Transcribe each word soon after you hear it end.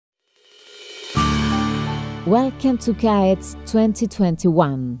Welcome to CAETS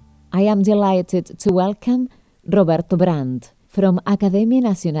 2021. I am delighted to welcome Roberto Brandt from Academia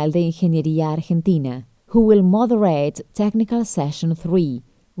Nacional de Ingeniería Argentina, who will moderate Technical Session 3,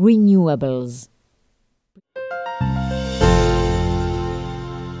 Renewables.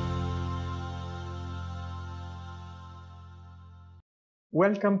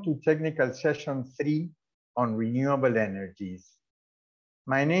 Welcome to Technical Session 3 on Renewable Energies.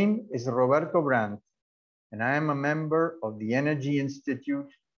 My name is Roberto Brandt, and I am a member of the Energy Institute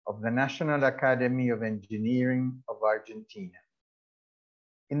of the National Academy of Engineering of Argentina.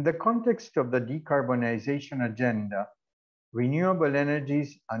 In the context of the decarbonization agenda, renewable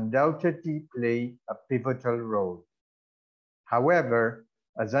energies undoubtedly play a pivotal role. However,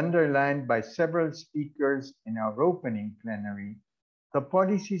 as underlined by several speakers in our opening plenary, the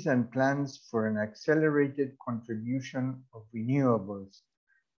policies and plans for an accelerated contribution of renewables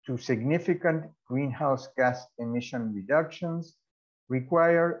to significant greenhouse gas emission reductions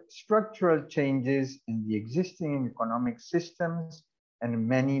require structural changes in the existing economic systems and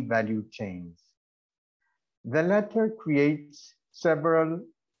many value chains. The latter creates several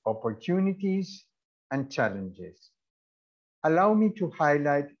opportunities and challenges. Allow me to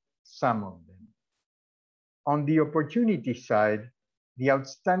highlight some of them. On the opportunity side, the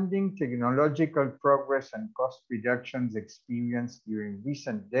outstanding technological progress and cost reductions experienced during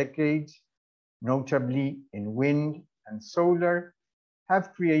recent decades, notably in wind and solar,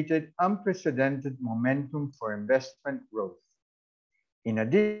 have created unprecedented momentum for investment growth. In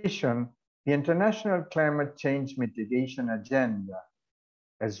addition, the International Climate Change Mitigation Agenda,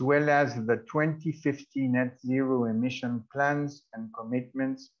 as well as the 2050 net zero emission plans and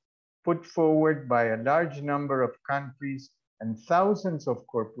commitments put forward by a large number of countries and thousands of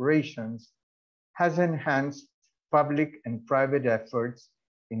corporations, has enhanced public and private efforts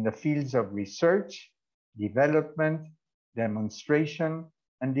in the fields of research, development, demonstration,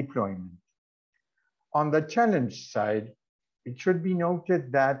 and deployment. On the challenge side, it should be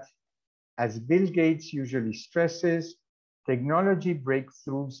noted that, as Bill Gates usually stresses, technology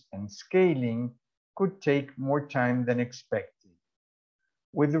breakthroughs and scaling could take more time than expected.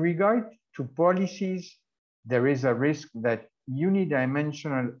 With regard to policies, there is a risk that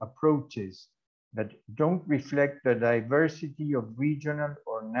unidimensional approaches that don't reflect the diversity of regional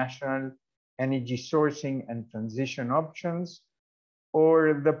or national energy sourcing and transition options,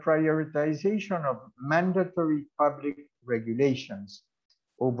 or the prioritization of mandatory public regulations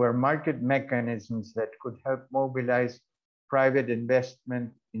over market mechanisms that could help mobilize private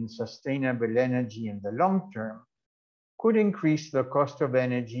investment in sustainable energy in the long term, could increase the cost of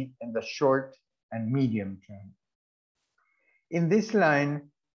energy in the short and medium term. In this line,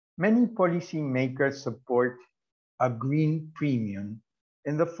 many policymakers support a green premium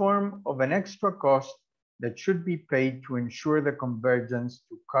in the form of an extra cost that should be paid to ensure the convergence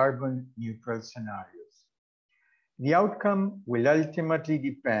to carbon neutral scenarios. The outcome will ultimately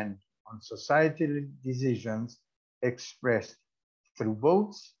depend on societal decisions expressed through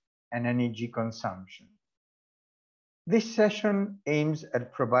votes and energy consumption. This session aims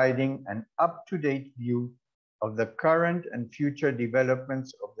at providing an up-to-date view of the current and future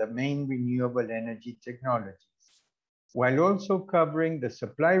developments of the main renewable energy technologies, while also covering the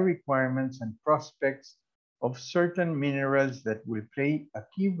supply requirements and prospects of certain minerals that will play a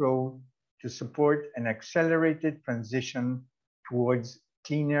key role to support an accelerated transition towards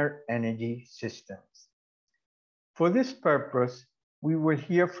cleaner energy systems. For this purpose, we will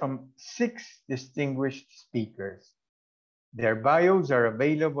hear from 6 distinguished speakers. Their bios are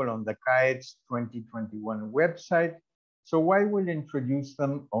available on the CAETS 2021 website, so I will introduce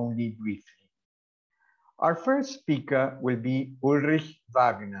them only briefly. Our first speaker will be Ulrich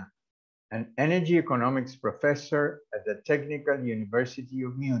Wagner, an energy economics professor at the Technical University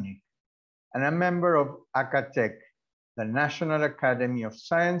of Munich and a member of Acatech, the National Academy of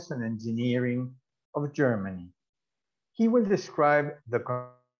Science and Engineering of Germany. He will describe the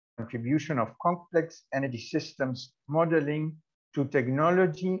contribution of complex energy systems modeling to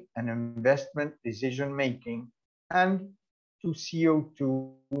technology and investment decision-making and to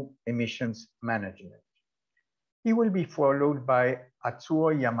CO2 emissions management. He will be followed by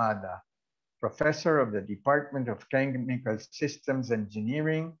Atsuo Yamada, professor of the Department of Chemical Systems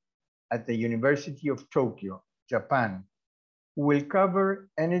Engineering at the University of Tokyo, Japan, who will cover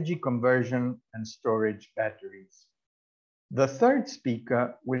energy conversion and storage batteries. The third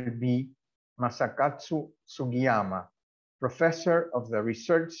speaker will be Masakazu Sugiyama, professor of the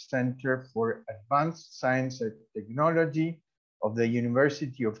Research Center for Advanced Science and Technology of the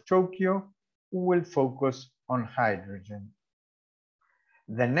University of Tokyo, who will focus on hydrogen.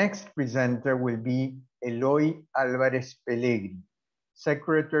 The next presenter will be Eloy Alvarez Pelegry,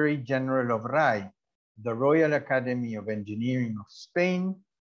 Secretary General of RAI, the Royal Academy of Engineering of Spain,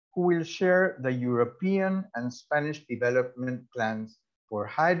 who will share the European and Spanish development plans for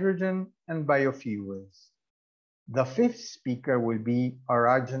hydrogen and biofuels. The fifth speaker will be our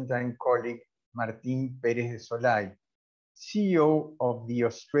Argentine colleague, Martín Pérez de Solay, CEO of the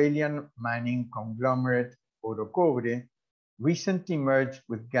Australian mining conglomerate Orocobre, recently merged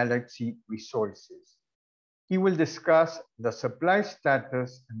with Galaxy Resources. He will discuss the supply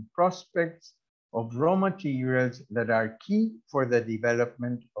status and prospects of raw materials that are key for the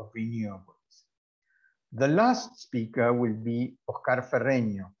development of renewables. The last speaker will be Oscar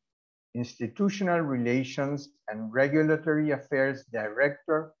Ferreño, Institutional Relations and Regulatory Affairs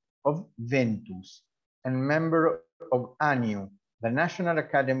Director of Ventus and member of ANIU, the National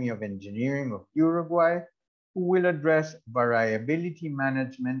Academy of Engineering of Uruguay, who will address variability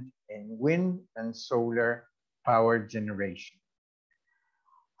management in wind and solar power generation.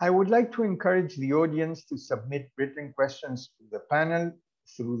 I would like to encourage the audience to submit written questions to the panel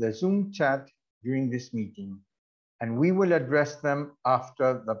through the Zoom chat during this meeting, and we will address them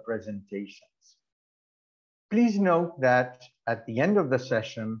after the presentations. Please note that at the end of the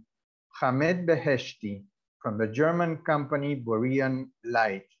session, Hamed Beheshti from the German company Borean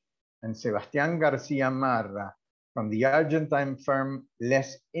Light and Sebastián García Marra from the Argentine firm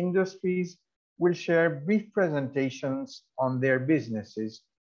Les Industries will share brief presentations on their businesses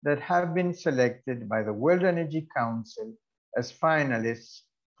that have been selected by the World Energy Council as finalists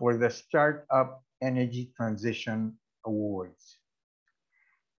for the Startup Energy Transition Awards.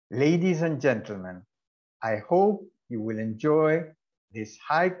 Ladies and gentlemen, I hope you will enjoy this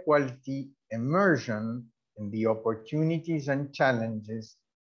high-quality immersion in the opportunities and challenges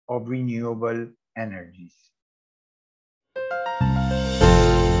of renewable energies.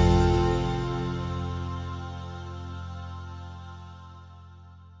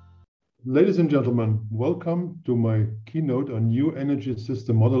 Ladies and gentlemen, welcome to my keynote on new energy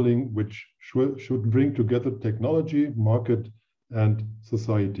system modeling, which should bring together technology, market, and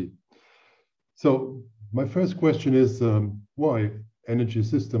society. So my first question is, why energy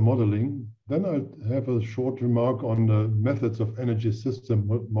system modeling? Then I'll have a short remark on the methods of energy system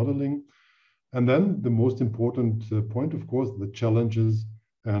modeling. And then the most important point, of course, the challenges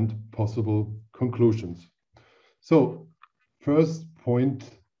and possible conclusions. So first point,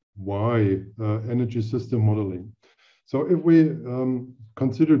 why energy system modeling? So if we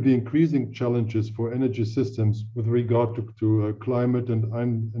consider the increasing challenges for energy systems with regard to climate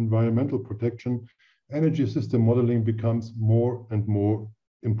and environmental protection, energy system modeling becomes more and more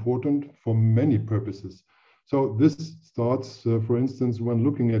important for many purposes. So this starts, for instance, when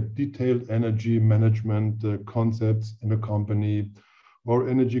looking at detailed energy management concepts in a company, or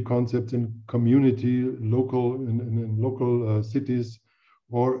energy concepts in community, in local cities,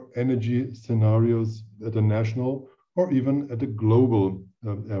 or energy scenarios at a national or even at a global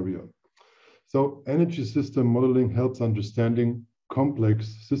area. So energy system modeling helps understanding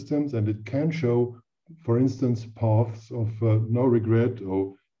complex systems, and it can show, for instance, paths of no regret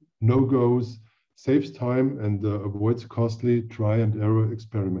or no-goes, saves time and avoids costly try and error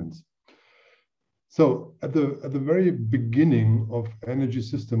experiments. So at the very beginning of energy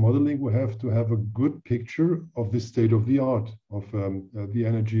system modeling, we have to have a good picture of the state of the art of the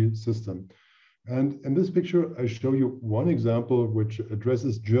energy system. And in this picture, I show you one example which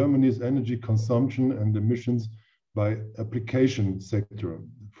addresses Germany's energy consumption and emissions by application sector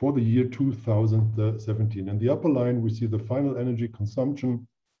for the year 2017. In the upper line, we see the final energy consumption,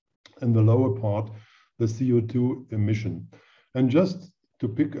 and the lower part, the CO2 emission. And just to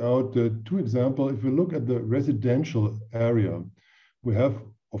pick out two examples, if we look at the residential area, we have,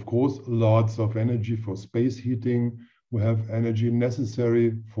 of course, lots of energy for space heating. We have energy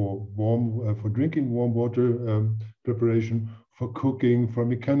necessary for drinking warm water preparation, for cooking, for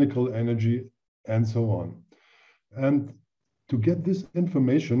mechanical energy, and so on. And to get this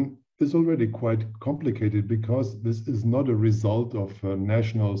information is already quite complicated, because this is not a result of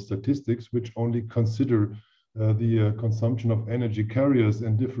national statistics, which only consider the consumption of energy carriers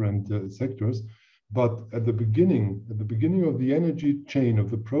in different sectors. But at the beginning of the energy chain, of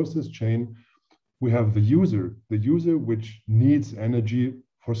the process chain, we have the user which needs energy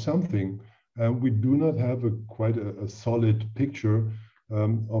for something. And we do not have quite a solid picture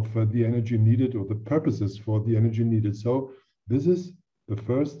of the energy needed or the purposes for the energy needed. So this is the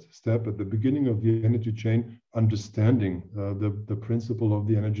first step at the beginning of the energy chain, understanding the principle of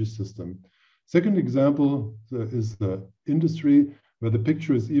the energy system. Second example is the industry, where the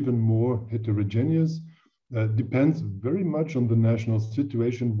picture is even more heterogeneous. depends very much on the national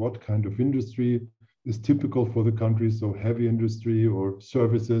situation, what kind of industry is typical for the country, so heavy industry or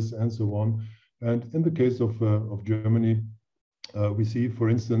services and so on. And in the case of Germany, we see, for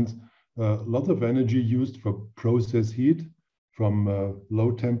instance, lots of energy used for process heat from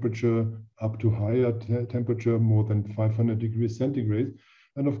low temperature up to higher temperature, more than 500 degrees centigrade.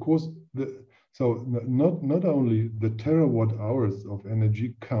 And of course, so not only the terawatt hours of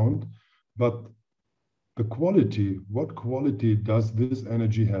energy count, but the quality, what quality does this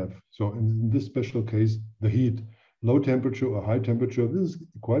energy have? So in this special case, the heat, low temperature or high temperature, this is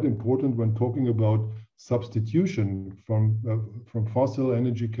quite important when talking about substitution from fossil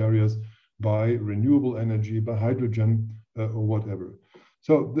energy carriers by renewable energy, by hydrogen or whatever.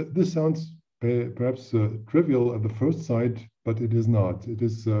 So this sounds perhaps trivial at the first sight, but it is not. It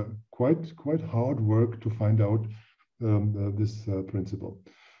is quite hard work to find out this principle.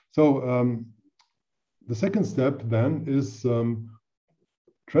 So the second step then is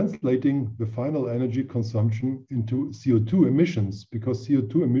translating the final energy consumption into CO2 emissions, because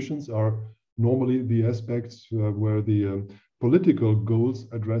CO2 emissions are normally the aspects where the political goals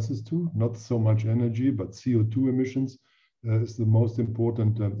addresses to, not so much energy, but CO2 emissions is the most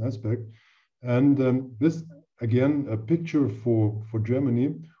important aspect. And this, again, a picture for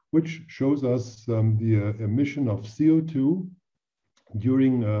Germany, which shows us the emission of CO2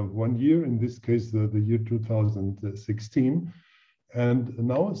 during 1 year, in this case, the year 2016, and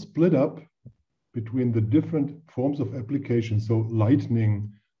now split up between the different forms of application. So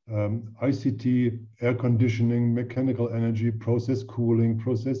lighting, ICT, air conditioning, mechanical energy, process cooling,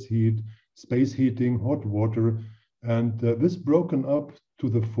 process heat, space heating, hot water, and this broken up to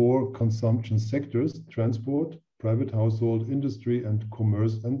the 4 consumption sectors: transport, private household, industry, and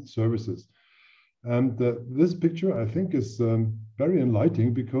commerce and services. And this picture, I think, is very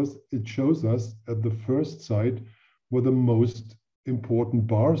enlightening because it shows us at the first sight where the most important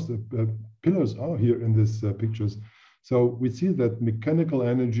bars, pillars are here in these pictures. So we see that mechanical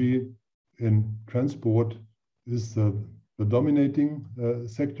energy in transport is the dominating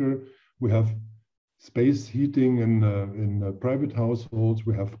sector. We have space heating in private households.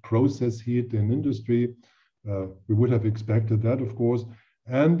 We have process heat in industry. We would have expected that, of course.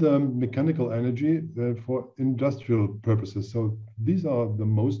 And mechanical energy for industrial purposes. So these are the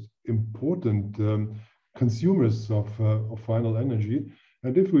most important consumers of final energy.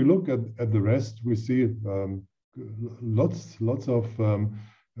 And if we look at the rest, we see lots of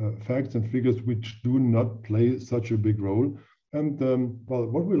facts and figures which do not play such a big role. And well,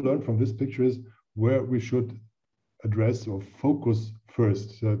 what we learn from this picture is where we should address or focus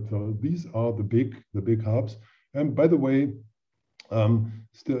first. So these are the big hubs. And by the way,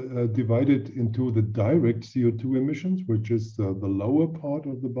 divided into the direct CO2 emissions, which is the lower part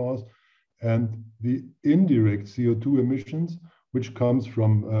of the bars, and the indirect CO2 emissions, which comes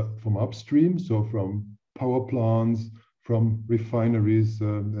from upstream, so from power plants, from refineries,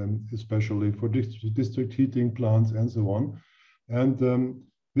 and especially for district heating plants and so on. And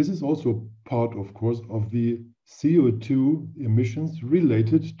this is also part, of course, of the CO2 emissions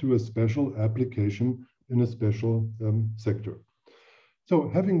related to a special application in a special sector. So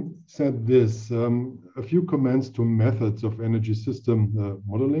having said this, a few comments to methods of energy system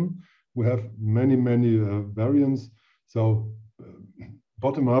modeling. We have many variants. So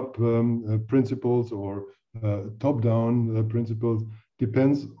bottom-up principles or top-down principles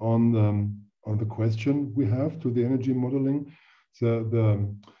depends on the question we have to the energy modeling. So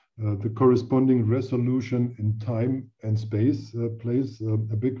the corresponding resolution in time and space plays a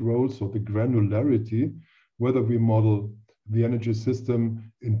big role. So the granularity, whether we model the energy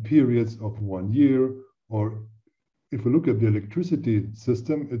system in periods of 1 year, or if we look at the electricity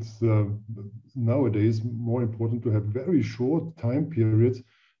system, it's nowadays more important to have very short time periods,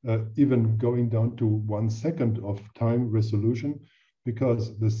 even going down to 1 second of time resolution,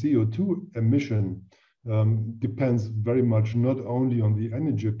 because the CO2 emission depends very much not only on the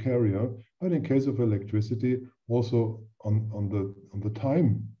energy carrier, but in case of electricity, also on the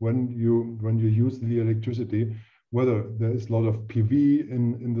time when you use the electricity, whether there is a lot of PV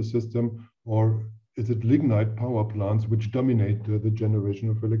in the system, or is it lignite power plants which dominate the generation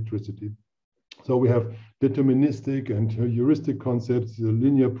of electricity. So we have deterministic and heuristic concepts,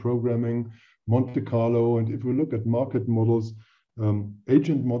 linear programming, Monte Carlo, and if we look at market models,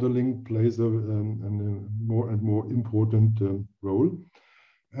 agent modeling plays a more and more important role.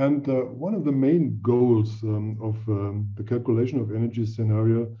 And one of the main goals of the calculation of energy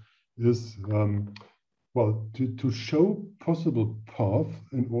scenario is well, to show possible path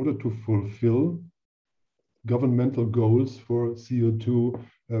in order to fulfill governmental goals for CO2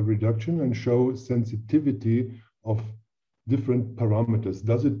 reduction and show sensitivity of different parameters.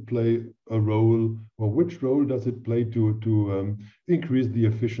 Does it play a role, or which role does it play to increase the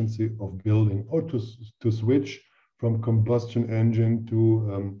efficiency of building, or to switch from combustion engine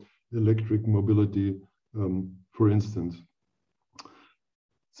to electric mobility, for instance?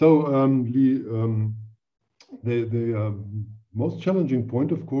 So the most challenging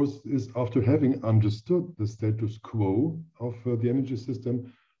point, of course, is after having understood the status quo of the energy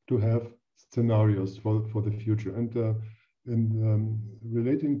system, to have scenarios for the future. And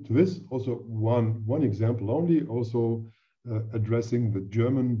relating to this, also one example only, also addressing the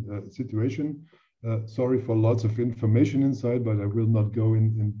German situation. Sorry for lots of information inside, but I will not go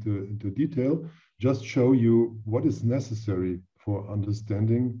into detail. Just show you what is necessary for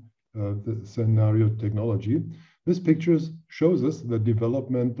understanding the scenario technology. This picture shows us the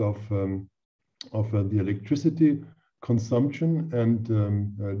development of the electricity consumption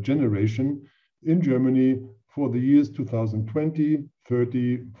and generation in Germany for the years 2020,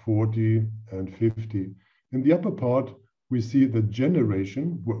 30, 40, and 50. In the upper part, we see the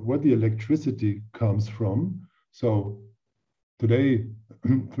generation, where the electricity comes from. So today,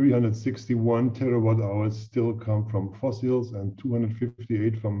 361 terawatt hours still come from fossils and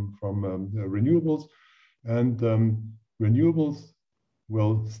 258 from renewables. And renewables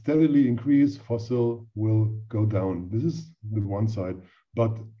will steadily increase, fossil will go down. This is the one side.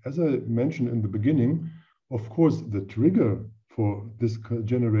 But as I mentioned in the beginning, of course, the trigger for this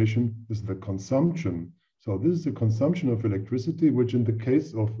generation is the consumption. So this is the consumption of electricity, which in the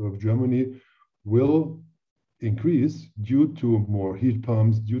case of Germany will increase due to more heat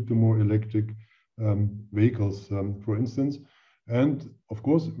pumps, due to more electric vehicles, for instance. And of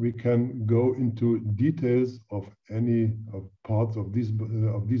course, we can go into details of any parts of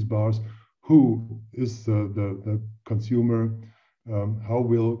these bars. Who is the consumer? How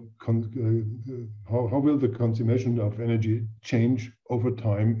will the consumption of energy change over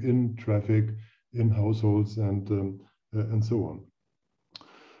time in traffic, in households, and so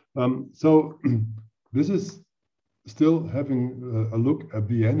on? So this is still having a look at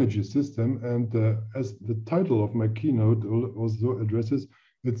the energy system, and as the title of my keynote also addresses,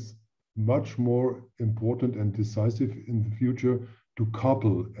 it's much more important and decisive in the future to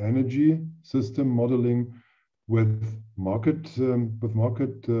couple energy system modeling with market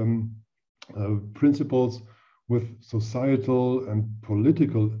principles, with societal and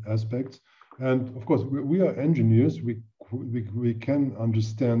political aspects. And of course, we are engineers. We can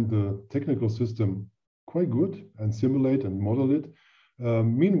understand the technical system quite good and simulate and model it.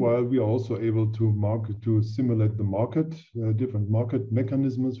 Meanwhile, we are also able to simulate the market, different market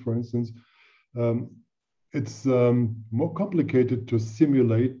mechanisms, for instance. It's more complicated to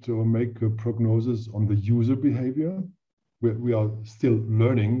simulate or make a prognosis on the user behavior. We are still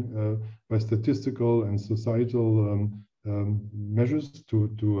learning by statistical and societal measures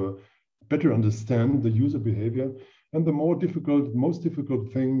to better understand the user behavior. And the most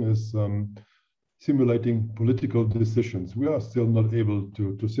difficult thing is simulating political decisions. We are still not able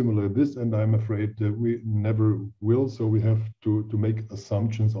to simulate this, and I'm afraid that we never will. So we have to make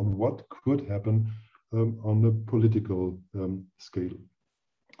assumptions on what could happen on a political scale.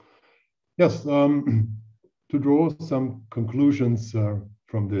 Yes, to draw some conclusions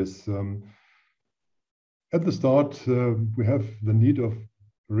from this. At the start, we have the need of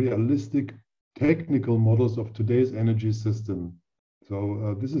realistic technical models of today's energy system.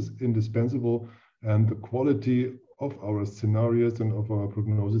 So this is indispensable, and the quality of our scenarios and of our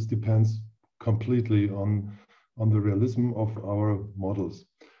prognosis depends completely on the realism of our models.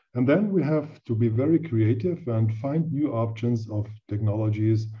 And then we have to be very creative and find new options of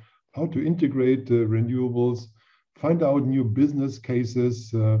technologies, how to integrate renewables, find out new business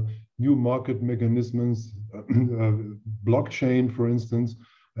cases, new market mechanisms, blockchain, for instance.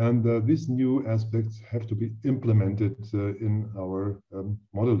 And these new aspects have to be implemented in our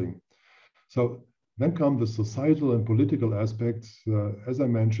modeling. So then come the societal and political aspects, as I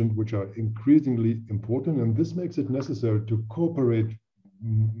mentioned, which are increasingly important. And this makes it necessary to cooperate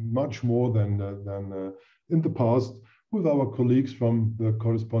much more than in the past with our colleagues from the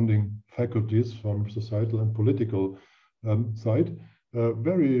corresponding faculties from societal and political side.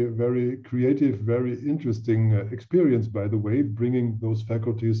 Very, very creative, very interesting experience, by the way, bringing those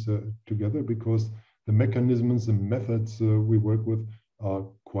faculties together, because the mechanisms and methods we work with are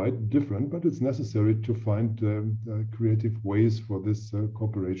quite different, but it's necessary to find creative ways for this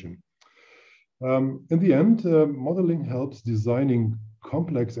cooperation. In the end, modeling helps designing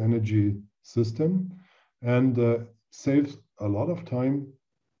complex energy system and saves a lot of time,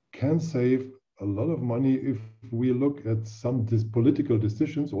 can save a lot of money if we look at some political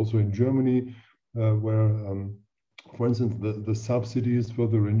decisions, also in Germany, where, for instance, the subsidies for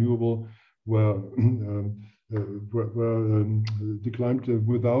the renewable were declined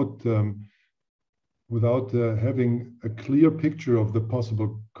without having a clear picture of the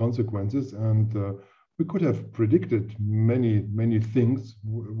possible consequences. And we could have predicted many things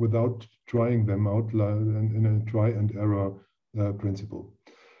without trying them out in a try and error principle.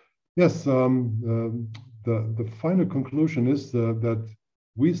 Yes, the final conclusion is that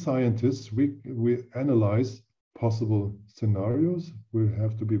we scientists, we analyze possible scenarios. We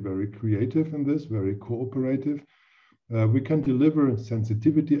have to be very creative in this, very cooperative. We can deliver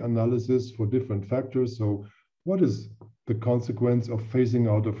sensitivity analysis for different factors. So what is the consequence of phasing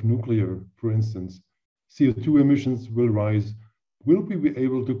out of nuclear, for instance? CO2 emissions will rise. Will we be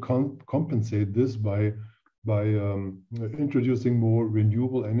able to compensate this by introducing more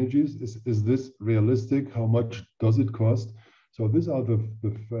renewable energies? Is this realistic? How much does it cost? So these are the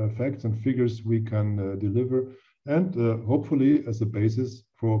facts and figures we can deliver, and hopefully as a basis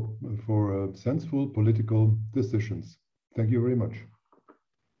for sensible political decisions. Thank you very much.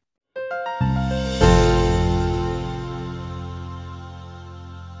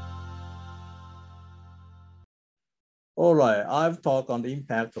 All right, I've talked on the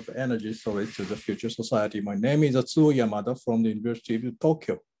impact of energy storage to the future society. My name is Atsuo Yamada from the University of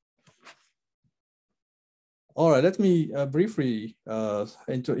Tokyo. All right, let me briefly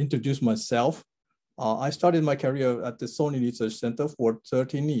introduce myself. I started my career at the Sony Research Center for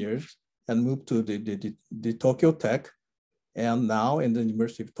 13 years and moved to the Tokyo Tech, and now in the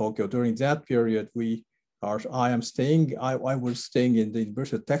University of Tokyo. During that period, I was staying in the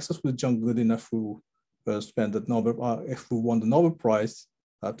University of Texas with John Goodenough, who won the Nobel Prize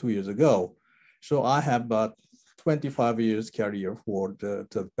 2 years ago. So I have about 25 years career for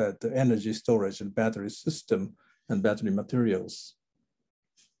the energy storage and battery system and battery materials.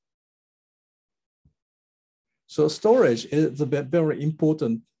 So storage is a very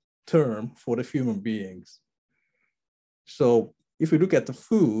important term for the human beings. So if we look at the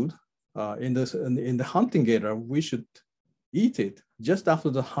food in the hunting era, we should eat it just after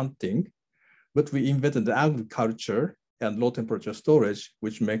the hunting, but we invented the agriculture and low temperature storage,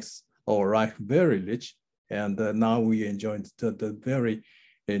 which makes our life very rich. And now we enjoy the very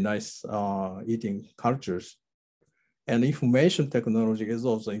nice eating cultures. And information technology is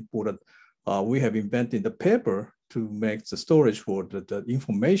also important. We have invented the paper to make the storage for the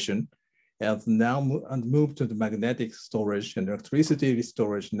information, and now move to the magnetic storage and electricity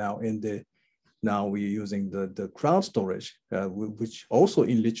storage. Now we're using the cloud storage, which also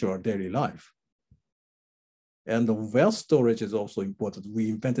enrich our daily life. And the wealth storage is also important. We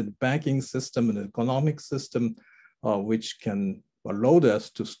invented the banking system and the economic system, which can allow us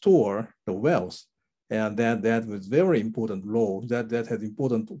to store the wealth. And that was very important role, that has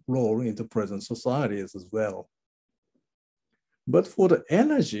important role in the present societies as well. But for the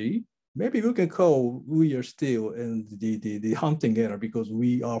energy, maybe we can call we are still in the hunting era, because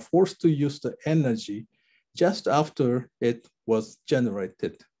we are forced to use the energy just after it was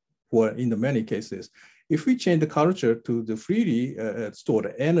generated, in the many cases. If we change the culture to the freely store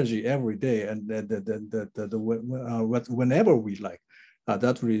the energy every day and whenever we like,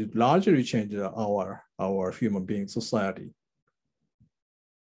 that will largely change our human being society.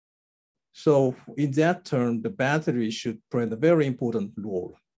 So in that term, the battery should play a very important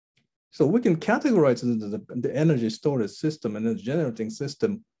role. So we can categorize the energy storage system and the generating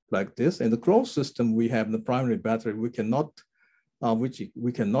system like this. In the closed system, we have the primary battery. We cannot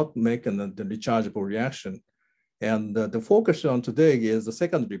make the rechargeable reaction. And the focus on today is the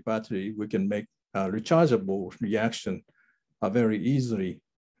secondary battery. We can make a rechargeable reaction very easily.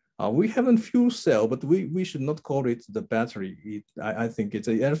 We have a fuel cell, but we should not call it the battery. I think it's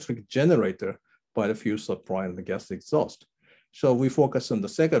an electric generator by the fuel supply and the gas exhaust. So we focus on the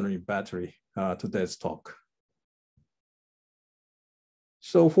secondary battery today's talk.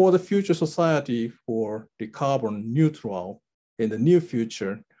 So for the future society, for the carbon neutral in the near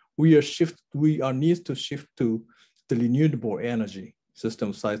future, we need to shift to the renewable energy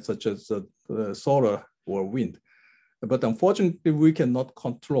system sites such as solar or wind. But unfortunately, we cannot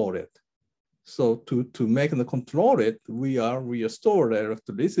control it. So to make and control it, we store the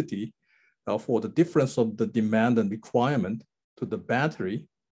electricity for the difference of the demand and requirement to the battery,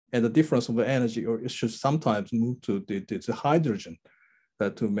 and the difference of the energy, or it should sometimes move to the hydrogen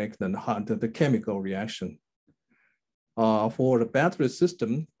to make the chemical reaction. For the battery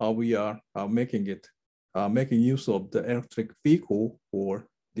system, we are making use of the electric vehicle or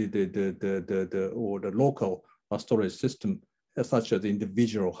the local storage system, such as the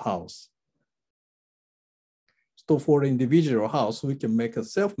individual house. So for the individual house, we can make a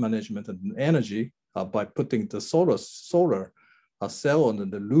self-management of energy by putting the solar cell on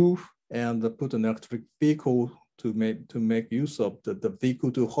the roof and put an electric vehicle to make use of the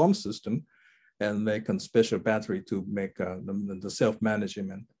vehicle to home system and make a special battery to make the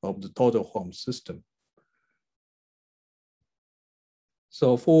self-management of the total home system.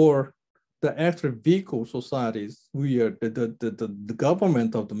 So for the electric vehicle societies, we are the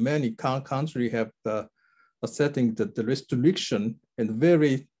government of the many countries have setting the restriction in the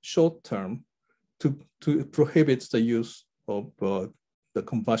very short term to prohibit the use of the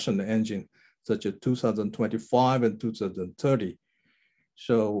combustion engine, such as 2025 and 2030.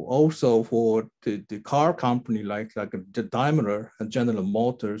 So also for the car company like the Daimler and General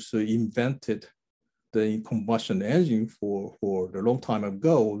Motors, who invented the combustion engine for a long time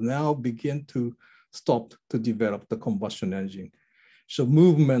ago, now begin to stop to develop the combustion engine. So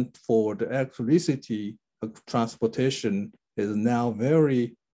movement for the electricity transportation is now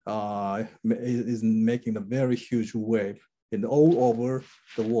is making a very huge wave in all over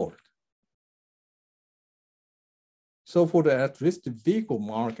the world. So for the electric vehicle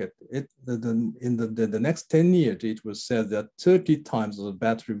market, in the next 10 years, it was said that 30 times of the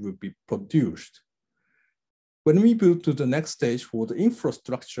battery will be produced. When we move to the next stage for the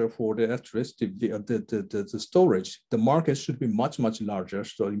infrastructure for the electricity, the storage, the market should be much, much larger.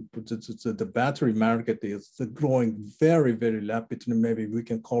 So the battery market is growing very, very rapidly. Maybe we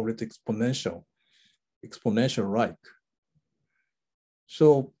can call it exponential like.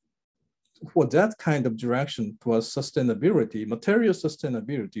 So for that kind of direction towards sustainability, material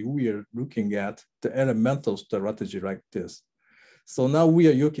sustainability, we are looking at the elemental strategy like this. So now we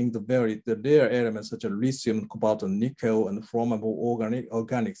are using the rare elements such as lithium, cobalt, and nickel, and flammable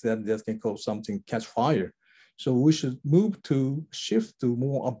organics that can cause something catch fire. So we should shift to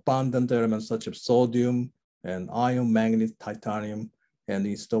more abundant elements such as sodium and iron, manganese, titanium, and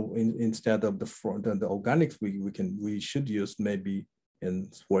instead of the organics, we should use maybe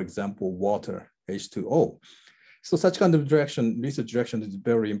for example, water, H2O. So such kind of research direction is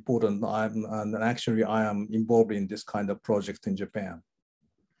very important. And actually I am involved in this kind of project in Japan.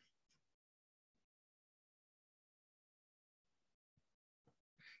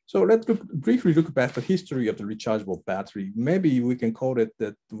 So let's briefly look back at the history of the rechargeable battery. Maybe we can call it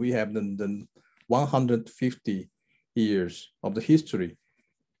that we have the 150 years of the history.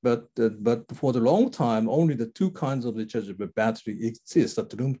 But for the long time, only the two kinds of rechargeable battery exist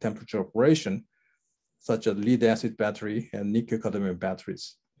at room temperature operation, such as lead acid battery and nickel cadmium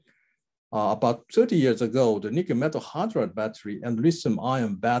batteries. About 30 years ago, the nickel metal hydride battery and lithium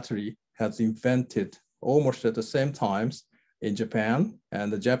ion battery has invented almost at the same times in Japan,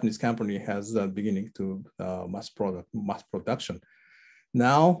 and the Japanese company has beginning to mass production.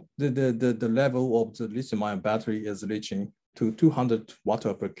 Now the level of the lithium ion battery is reaching to 200 watt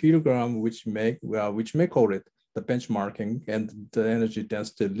per kilogram, which may call it the benchmarking and the energy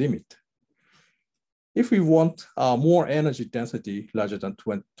density limit. If we want more energy density larger than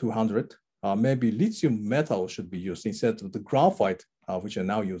 200, maybe lithium metal should be used instead of the graphite, which we're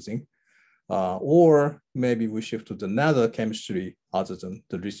now using, or maybe we shift to another chemistry other than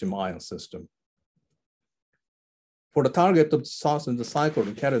the lithium ion system. For the target of the source in the cycle,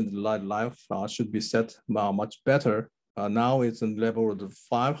 the calendar life should be set much better. Now it's in level of the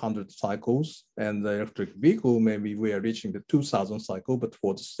 500 cycles, and the electric vehicle, maybe we are reaching the 2000 cycle, but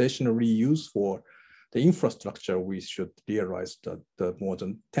for the stationary use for the infrastructure, we should realize the more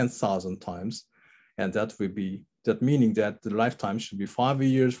than 10,000 times. And that will be, that meaning that the lifetime should be 5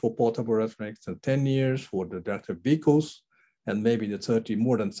 years for portable electronics and 10 years for the electric vehicles, and maybe the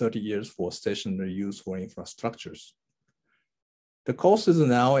more than 30 years for stationary use for infrastructures. The cost is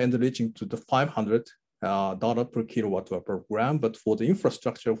now reaching to the $500 per kilowatt per program, but for the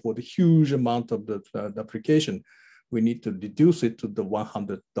infrastructure, for the huge amount of the application, we need to reduce it to the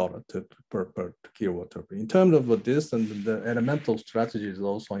 $100 per kilowatt. In terms of this, and the elemental strategy is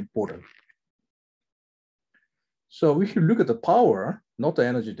also important. So we should look at the power, not the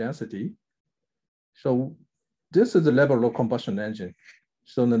energy density. So this is the level of combustion engine.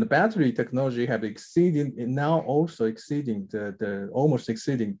 So then the battery technology have almost exceeding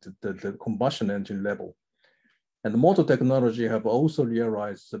the combustion engine level. And the motor technology have also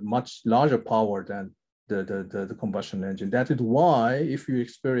realized a much larger power than the combustion engine. That is why if you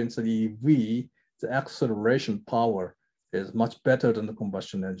experience an EV, the acceleration power is much better than the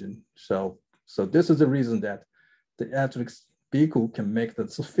combustion engine. So this is the reason that the electric vehicle can make the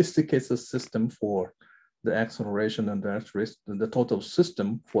sophisticated system for the acceleration and the total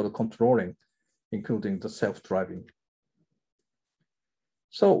system for the controlling, including the self-driving.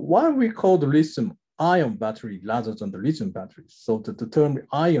 So why we call the lithium ion battery rather than the lithium batteries. So the term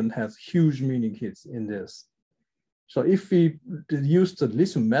ion has huge meaning in this. So if we use the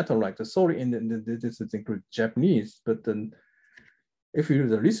lithium metal, like this is include Japanese, but then if you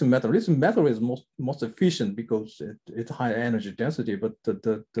use the lithium metal is most efficient because it's high energy density, but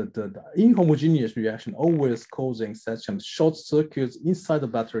the inhomogeneous reaction always causing such short circuits inside the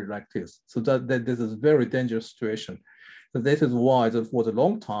battery like this. So that this is a very dangerous situation. So this is why for the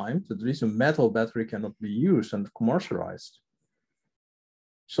long time, the lithium metal battery cannot be used and commercialized.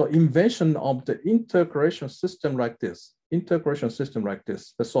 So invention of the integration system like this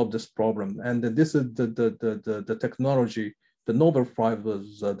to solve this problem. And this is the technology the Nobel Prize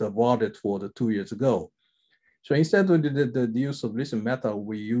was awarded for 2 years ago. So instead of the use of lithium metal,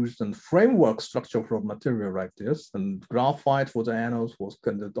 we used a framework structure for material like this, and graphite for the anodes, for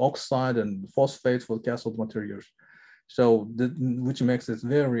the oxide, and phosphate for the cathode materials. So which makes it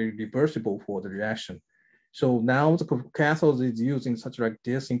very reversible for the reaction. So now the cathode is using such like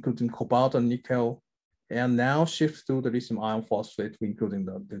this, including cobalt and nickel, and now shifts to the lithium iron phosphate, including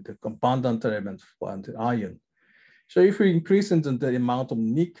the abundant element and the iron. So if we increase the amount of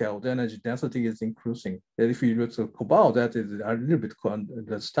nickel, the energy density is increasing. And if you look at cobalt, that is a little bit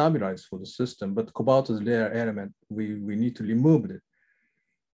stabilized for the system, but cobalt is a rare element. We need to remove it.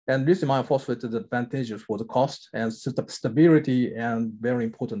 And lithium iron phosphate is advantageous for the cost and stability, and very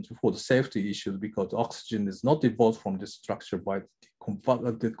important for the safety issues because oxygen is not evolved from this structure by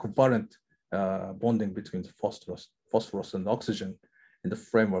the covalent bonding between the phosphorus and oxygen in the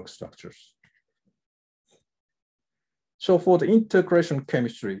framework structures. So for the integration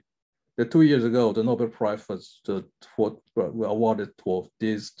chemistry, 2 years ago, the Nobel Prize was awarded to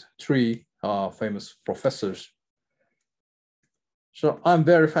these three famous professors. So I'm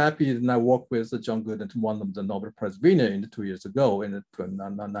very happy that I worked with John Goodman, one of the Nobel Prize winner 2 years ago in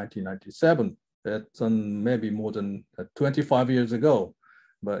 1997. That's maybe more than 25 years ago,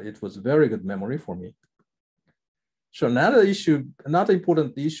 but it was a very good memory for me. So another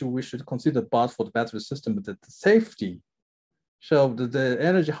important issue we should consider about for the battery system is the safety. So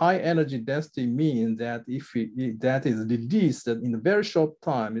the high energy density means that if that is released in a very short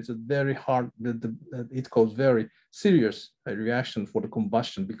time, it's a very hard, it causes very serious reaction for the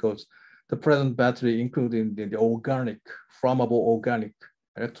combustion because the present battery, including the flammable organic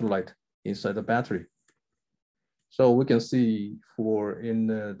electrolyte inside the battery. So we can see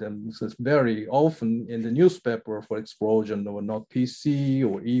this is very often in the newspaper for explosion or not PC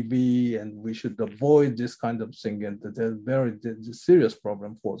or EV, and we should avoid this kind of thing. And there's very serious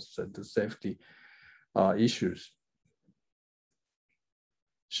problem for the safety issues.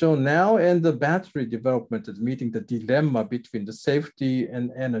 So now in the battery development is meeting the dilemma between the safety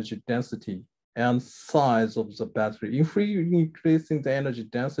and energy density and size of the battery. If we increasing the energy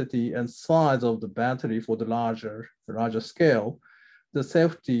density and size of the battery for the larger scale, the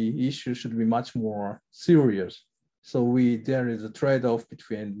safety issue should be much more serious. So there is a trade-off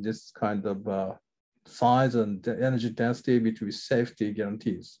between this kind of size and the energy density between safety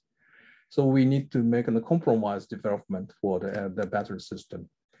guarantees. So we need to make a compromise development for the battery system.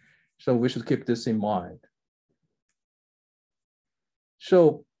 So we should keep this in mind.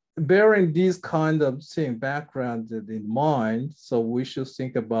 So bearing these kind of background in mind, so we should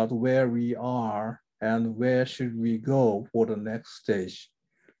think about where we are and where should we go for the next stage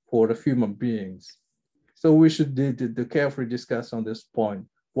for the human beings. So we should carefully discuss on this point,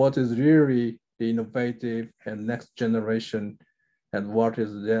 what is really the innovative and next generation and what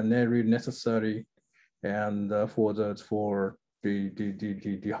is really necessary and for the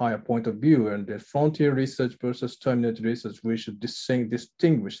higher point of view, and the frontier research versus terminated research, we should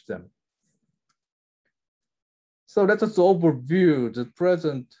distinguish them. So let us overview the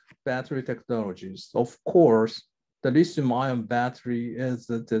present battery technologies. Of course, the lithium-ion battery is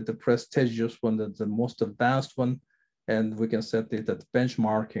the prestigious one, the most advanced one, and we can set it at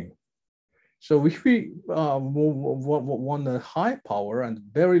benchmarking. So if we want a high power and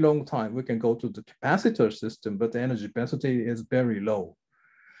very long time, we can go to the capacitor system, but the energy density is very low.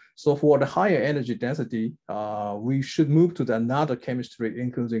 So for the higher energy density, we should move to another chemistry,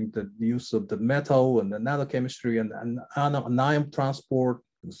 including the use of the metal and another chemistry and anion transport,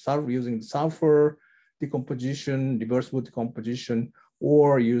 using sulfur decomposition, reversible decomposition,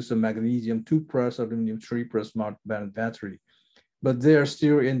 or use a magnesium 2+ aluminum 3+ battery. But they're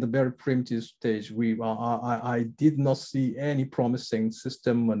still in the very primitive stage. I did not see any promising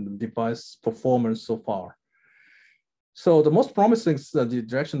system and device performance so far. So the most promising is the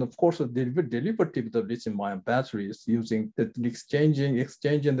direction, of course, of the derivative of lithium-ion batteries using the exchanging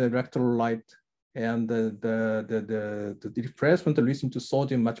the electrolyte and the replacement of lithium to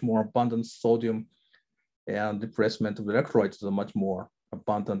sodium, much more abundant sodium, and replacement of the electrolytes is a much more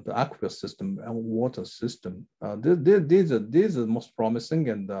abundant aqueous system and water system. These are the most promising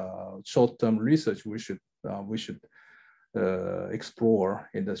and short-term research we should explore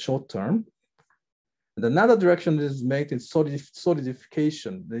in the short term. And another direction is made in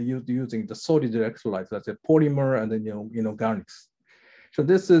solidification. They using the solid electrolytes, that's a polymer and then inorganics. So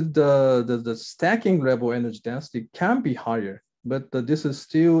this is the stacking level energy density can be higher, but this is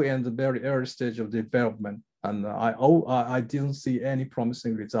still in the very early stage of development. And I didn't see any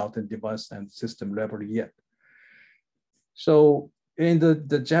promising result in device and system level yet. So in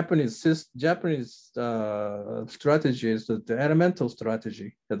the Japanese strategy is the elemental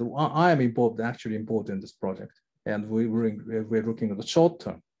strategy that I am actually involved in this project. And we're looking at the short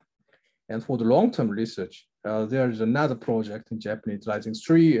term. And for the long-term research, there is another project in Japanese Rising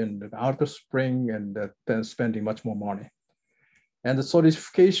 3 and Outer Spring, and then spending much more money. And the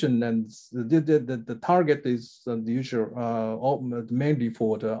solidification and the target is the usual, mainly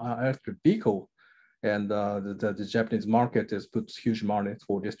for the electric vehicle. And the Japanese market has put huge money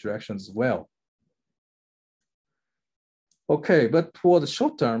for this direction as well. Okay, but for the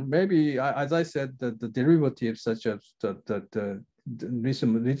short term, maybe, as I said, the derivatives such as the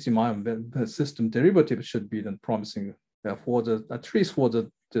lithium-ion system derivative should be then promising for at least for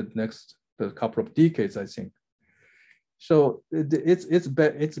the next couple of decades, I think. So it's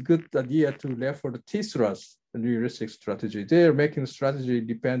a good idea to leverage the Tesla's heuristic strategy. They're making a strategy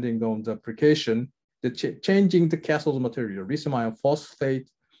depending on the application, changing the cathode material, lithium-ion phosphate,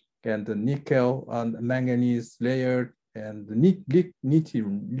 and the nickel and manganese layered, and the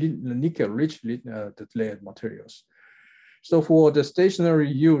nickel-rich layered materials. So for the stationary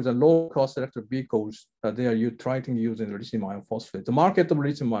use and low-cost electric vehicles, they are trying to use in lithium-ion phosphate. The market of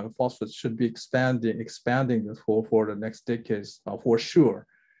lithium-ion phosphate should be expanding for the next decades for sure.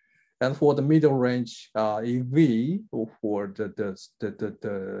 And for the middle range EV, for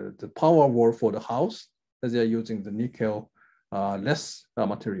the power wall for the house, they are using the nickel less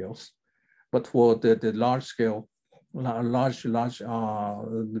materials. But for the large scale, large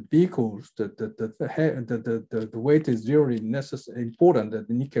vehicles, the weight is really necessary, important that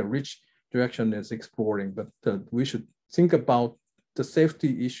the nickel-rich direction is exploring, but we should think about the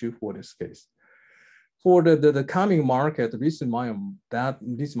safety issue for this case. For the coming market, lithium-ion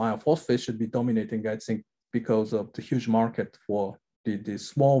phosphate should be dominating, I think, because of the huge market for the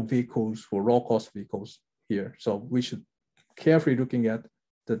small vehicles, for low-cost vehicles here. So we should carefully looking at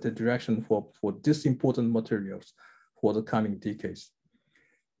the direction for this important materials for the coming decades.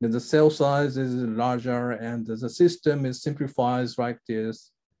 Then the cell size is larger and the system is simplified like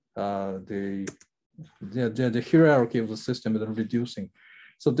this. The hierarchy of the system is reducing.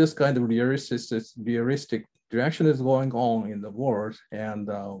 So this kind of realistic direction is going on in the world, and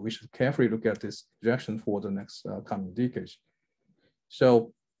we should carefully look at this direction for the next coming decades.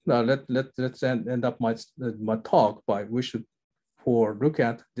 So let's end up my talk by we should look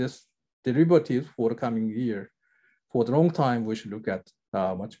at this derivatives for the coming year. For the long time, we should look at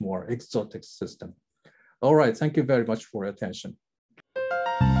much more exotic system. All right, thank you very much for your attention.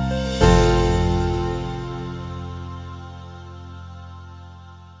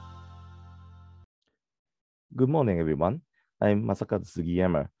 Good morning, everyone. I'm Masakazu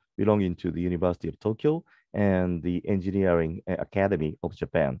Sugiyama, belonging to the University of Tokyo and the Engineering Academy of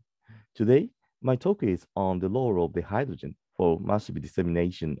Japan. Today, my talk is on the role of the hydrogen for massive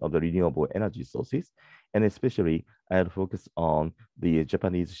dissemination of the renewable energy sources, and especially I'll focus on the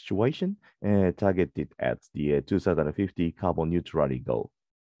Japanese situation targeted at the 2050 carbon neutrality goal.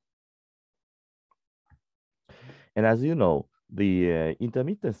 And as you know, the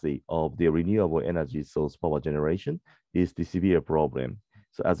intermittency of the renewable energy source power generation is the severe problem.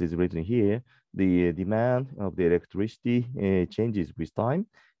 So as is written here, the demand of the electricity changes with time,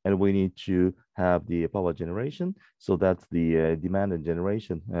 and we need to have the power generation so that the demand and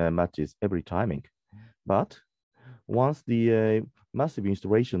generation matches every timing. But once the massive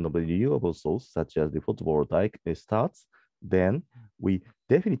installation of the renewable source, such as the photovoltaic, starts, then we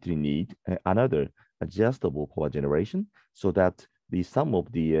definitely need another adjustable power generation so that the sum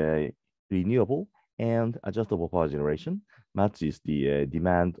of the renewable and adjustable power generation matches the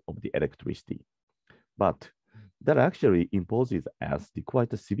demand of the electricity. But that actually imposes us the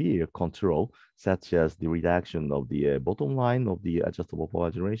quite a severe control, such as the reduction of the bottom line of the adjustable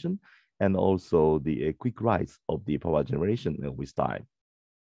power generation, and also the quick rise of the power generation with time.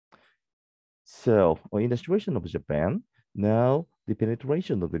 So in the situation of Japan, now the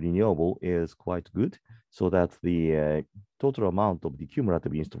penetration of the renewable is quite good, so that the total amount of the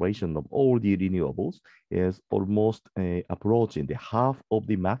cumulative installation of all the renewables is almost approaching the half of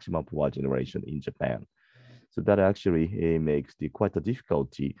the maximum power generation in Japan. So that actually makes the quite a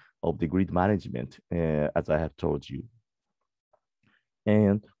difficulty of the grid management, as I have told you.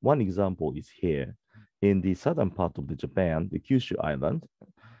 And one example is here. In the southern part of the Japan, the Kyushu Island,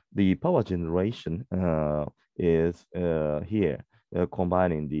 the power generation is here,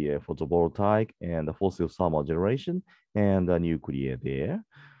 combining the photovoltaic and the fossil thermal generation and the nuclear there.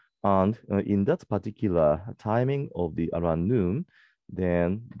 And in that particular timing of the around noon,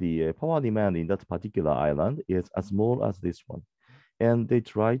 then the power demand in that particular island is as small as this one. And they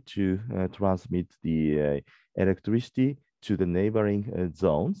try to transmit the electricity to the neighboring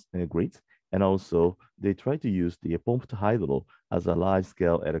zones, grids, and also they try to use the pumped hydro as a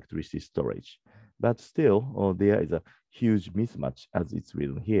large-scale electricity storage. But still, there is a huge mismatch as it's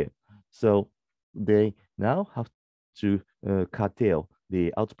written here. So they now have to curtail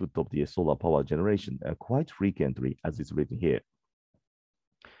the output of the solar power generation quite frequently, as it's written here.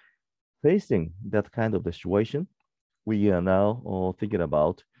 Facing that kind of the situation, we are now thinking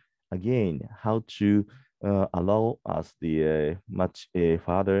about, again, how to allow us the much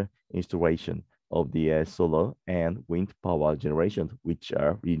further installation of the solar and wind power generation, which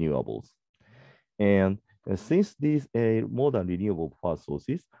are renewables. And since these modern renewable power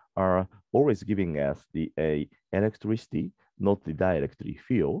sources are always giving us the electricity, not the directly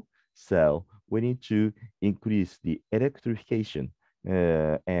fuel, so we need to increase the electrification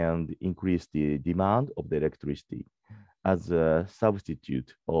and increase the demand of the electricity as a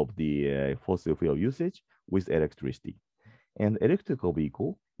substitute of the fossil fuel usage with electricity. And electrical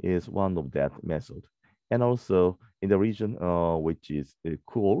vehicle is one of that method. And also in the region which is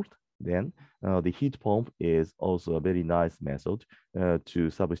cooled, then the heat pump is also a very nice method to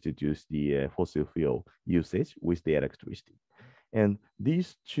substitute the fossil fuel usage with the electricity. And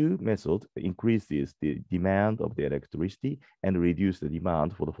these two methods increases the demand of the electricity and reduce the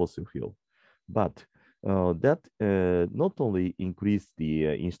demand for the fossil fuel. But that not only increase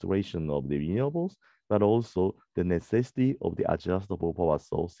the installation of the renewables, but also the necessity of the adjustable power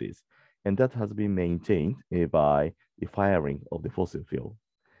sources. And that has been maintained by the firing of the fossil fuel.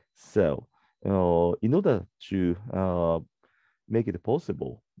 So in order to make it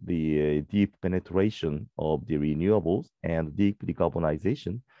possible, the deep penetration of the renewables and deep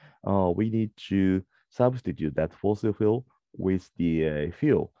decarbonization, we need to substitute that fossil fuel with the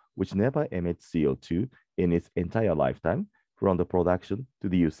fuel which never emits CO2 in its entire lifetime from the production to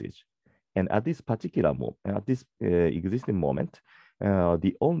the usage. And at this particular moment, at this existing moment,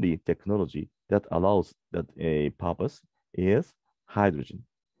 the only technology that allows that purpose is hydrogen.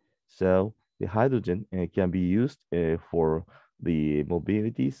 So the hydrogen can be used for the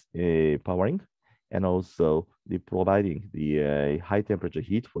mobilities powering and also the providing the high temperature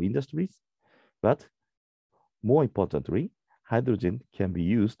heat for industries. But more importantly, hydrogen can be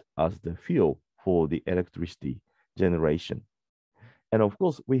used as the fuel for the electricity generation. And of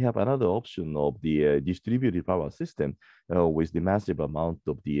course, we have another option of the distributed power system with the massive amount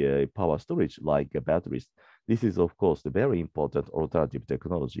of the power storage like batteries. This is, of course, the very important alternative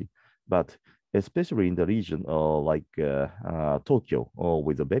technology. But especially in the region like Tokyo,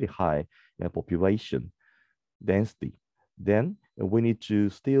 with a very high population density, then we need to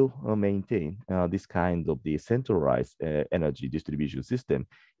still maintain this kind of the centralized energy distribution system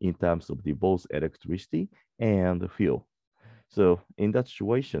in terms of the both electricity and fuel. So in that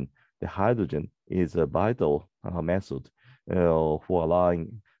situation, the hydrogen is a vital method for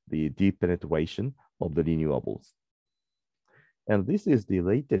allowing the deep penetration of the renewables. And this is the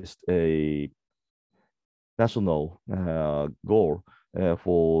latest national goal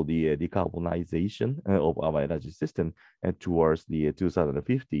for the decarbonization of our energy system towards the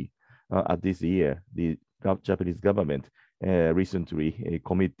 2050. At this year, the Japanese government recently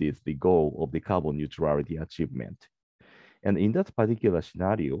committed the goal of the carbon neutrality achievement. And in that particular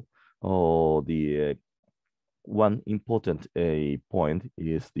scenario, the one important point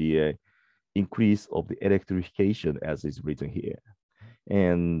is the increase of the electrification as is written here.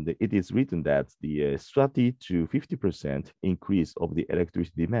 And it is written that the 30 to 50% increase of the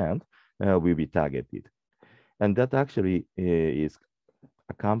electricity demand will be targeted. And that actually is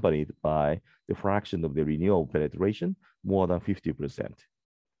accompanied by the fraction of the renewable penetration more than 50%.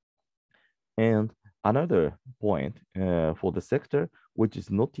 And another point for the sector, which is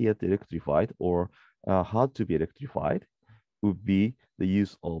not yet electrified or hard to be electrified, would be the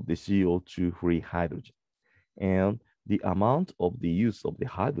use of the CO2-free hydrogen. And the amount of the use of the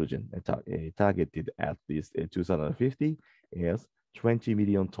hydrogen targeted at this 2050 is 20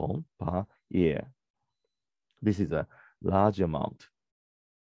 million tons per year. This is a large amount.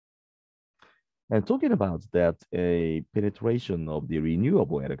 And talking about that, a penetration of the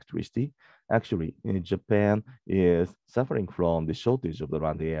renewable electricity, actually, in Japan is suffering from the shortage of the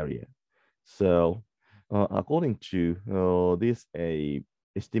land area. So, according to this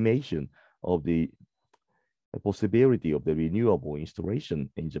estimation of the possibility of the renewable installation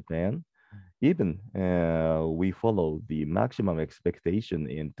in Japan, even we follow the maximum expectation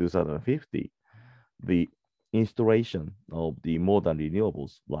in 2050, the installation of the modern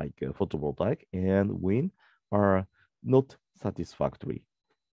renewables like photovoltaic and wind are not satisfactory.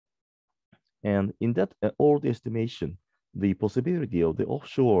 And in that old estimation, the possibility of the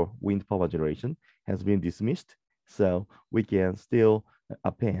offshore wind power generation has been dismissed. So we can still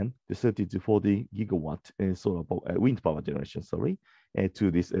append the 30 to 40 gigawatt solar wind power generation,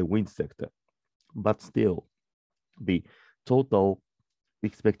 to this wind sector. But still, the total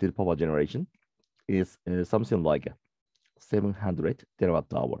expected power generation is something like 700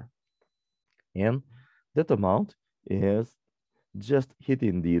 terawatt hour. And that amount is just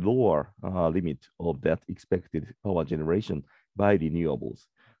hitting the lower limit of that expected power generation by renewables,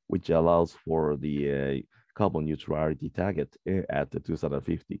 which allows for the carbon neutrality target at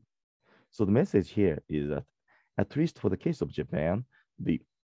 2050. So the message here is that, at least for the case of Japan, the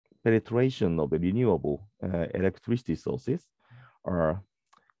penetration of the renewable electricity sources are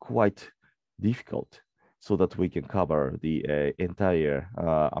quite difficult, so that we can cover the entire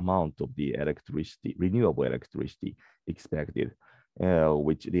amount of the electricity, renewable electricity expected,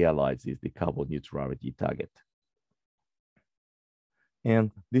 which realizes the carbon neutrality target. And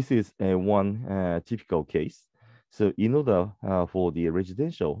this is one typical case. So in order for the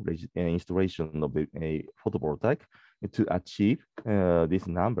residential installation of a photovoltaic to achieve this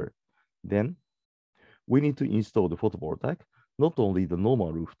number, then we need to install the photovoltaic, not only the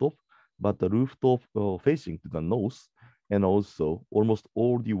normal rooftop, but the rooftop facing to the north, and also almost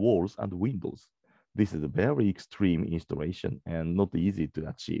all the walls and windows. This is a very extreme installation and not easy to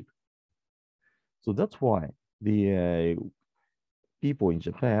achieve. So that's why the people in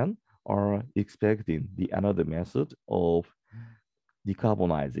Japan are expecting the another method of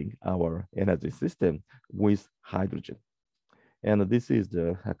decarbonizing our energy system with hydrogen. And this is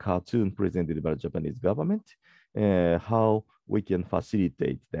the cartoon presented by the Japanese government, how we can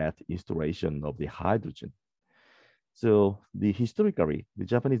facilitate that installation of the hydrogen. So historically, the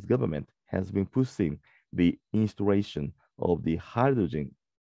Japanese government has been pushing the installation of the hydrogen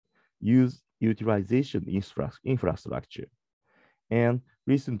utilization infrastructure. And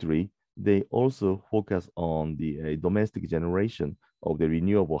recently, they also focus on the domestic generation of the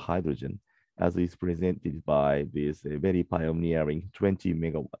renewable hydrogen, as is presented by this very pioneering 10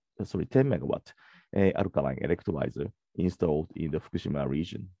 megawatt alkaline electrolyzer installed in the Fukushima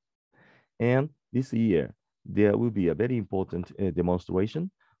region. And this year, there will be a very important demonstration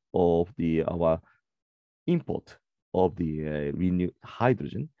of our import of the renewable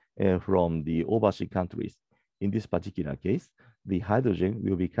hydrogen from the overseas countries. In this particular case, the hydrogen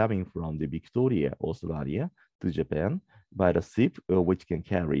will be coming from the Victoria, Australia, to Japan by the ship, which can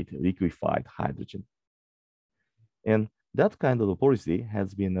carry liquefied hydrogen. And that kind of a policy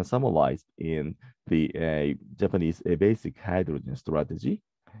has been summarized in the Japanese basic hydrogen strategy.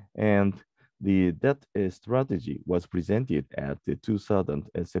 And that strategy was presented at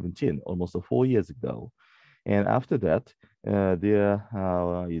 2017, almost 4 years ago. And after that, there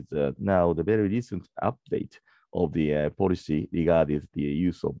is now the very recent update of the policy regarding the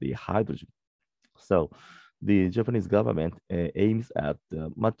use of the hydrogen. So the Japanese government aims at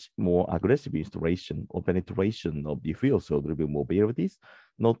much more aggressive installation or penetration of the fuel cell-driven mobilities,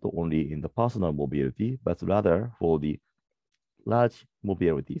 not only in the personal mobility, but rather for the large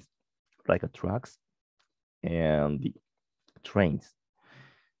mobilities like trucks and the trains.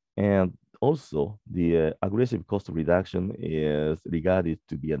 And also the aggressive cost reduction is regarded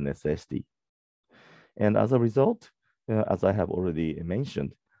to be a necessity. And as a result, as I have already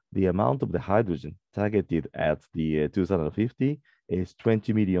mentioned, the amount of the hydrogen targeted at the 2050 is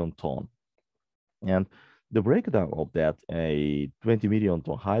 20 million ton. And the breakdown of that 20 million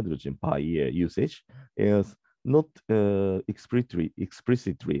ton hydrogen per year usage is not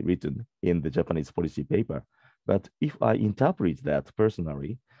explicitly written in the Japanese policy paper. But if I interpret that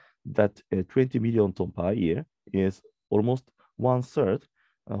personally, that 20 million ton per year is almost 1/3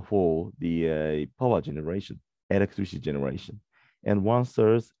 for the power generation, electricity generation. And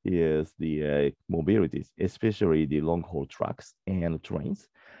 1/3 is the mobilities, especially the long-haul trucks and trains.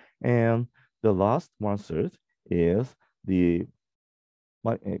 And the last 1/3 is the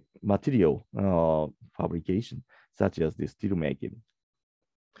material fabrication, such as the steel making.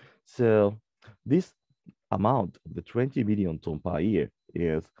 So this amount of the 20 million ton per year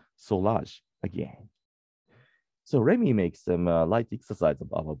is so large again. So let me make some light exercise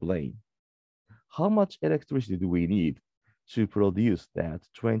of our brain. How much electricity do we need to produce that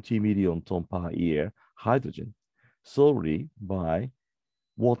 20 million ton per year hydrogen solely by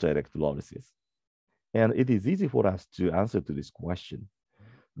water electrolysis? And it is easy for us to answer to this question.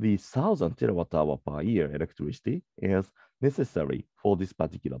 The 1,000 terawatt hour per year electricity is necessary for this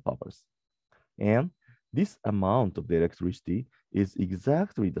particular purpose. And this amount of the electricity is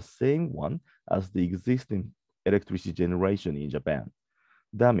exactly the same one as the existing electricity generation in Japan.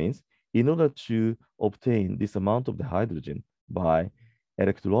 That means in order to obtain this amount of the hydrogen by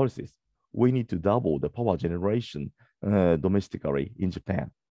electrolysis, we need to double the power generation domestically in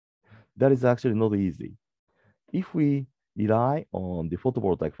Japan. That is actually not easy. If we rely on the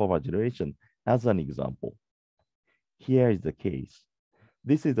photovoltaic power generation as an example, here is the case.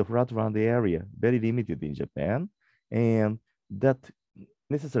 This is the flat land area, very limited in Japan, and that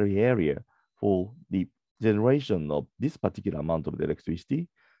necessary area for the generation of this particular amount of the electricity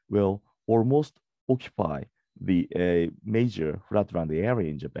will almost occupy the major flat land area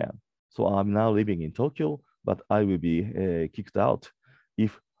in Japan. So I'm now living in Tokyo, but I will be kicked out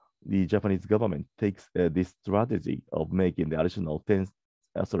if the Japanese government takes this strategy of making the additional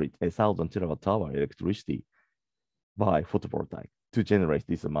 1,000 terawatt hour electricity by photovoltaic to generate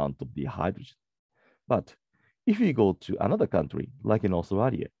this amount of the hydrogen. But if we go to another country, like in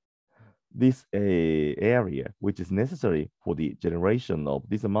Australia, this area which is necessary for the generation of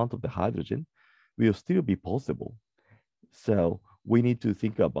this amount of the hydrogen will still be possible. So we need to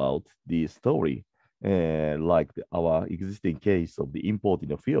think about the story like our existing case of the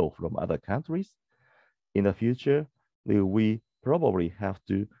importing of fuel from other countries. In the future, we probably have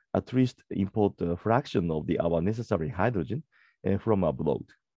to at least import a fraction of our necessary hydrogen from abroad.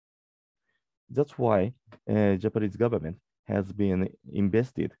 That's why Japanese government has been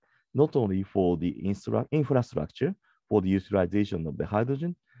invested not only for the infrastructure for the utilization of the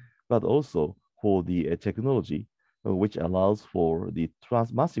hydrogen, but also for the technology which allows for the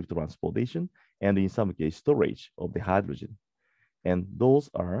massive transportation and in some case storage of the hydrogen. And those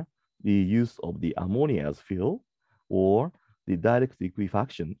are the use of the ammonia as fuel or the direct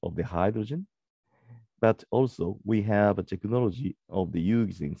liquefaction of the hydrogen. But also we have a technology of the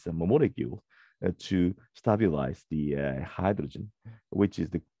using some molecule to stabilize the hydrogen, which is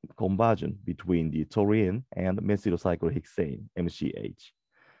the conversion between the toluene and methylcyclohexane, MCH.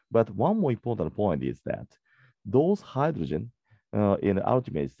 But one more important point is that those hydrogen, in the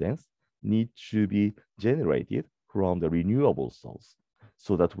ultimate sense, need to be generated from the renewable source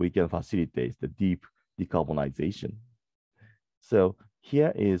so that we can facilitate the deep decarbonization. So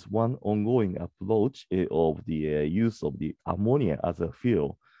here is one ongoing approach of the use of the ammonia as a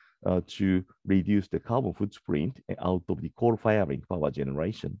fuel to reduce the carbon footprint out of the coal firing power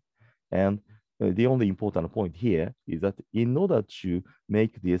generation. And the only important point here is that in order to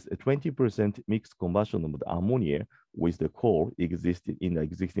make this a 20% mixed combustion of the ammonia with the coal existing in the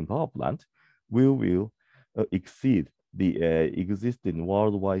existing power plant, we will exceed the existing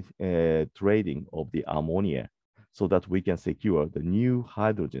worldwide trading of the ammonia so that we can secure the new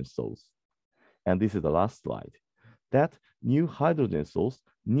hydrogen source. And this is the last slide. That new hydrogen source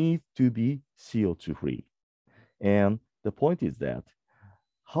needs to be CO2 free. And the point is that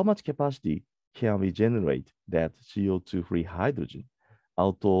how much capacity can we generate that CO2 free hydrogen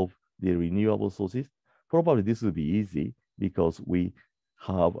out of the renewable sources? Probably this will be easy because we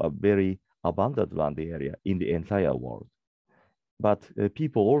have a very abundant land area in the entire world. But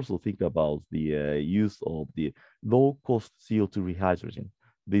people also think about the use of the low-cost CO2 free hydrogen.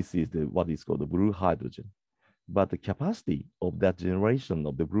 This is what is called the blue hydrogen. But the capacity of that generation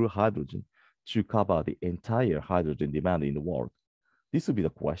of the blue hydrogen to cover the entire hydrogen demand in the world, this will be the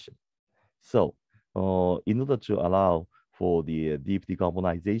question. So in order to allow for the deep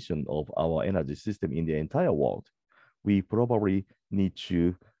decarbonization of our energy system in the entire world, we probably need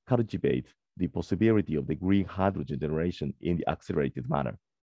to cultivate the possibility of the green hydrogen generation in the accelerated manner.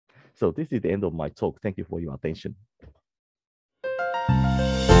 So this is the end of my talk. Thank you for your attention.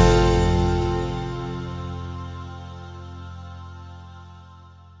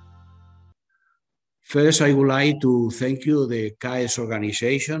 First, I would like to thank you, the CAETS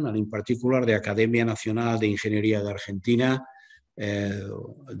organization, and in particular the Academia Nacional de Ingeniería de Argentina,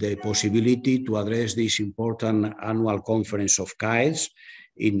 the possibility to address this important annual conference of CAETS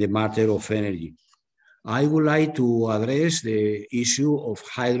in the matter of energy. I would like to address the issue of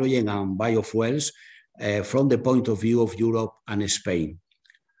hydrogen and biofuels from the point of view of Europe and Spain.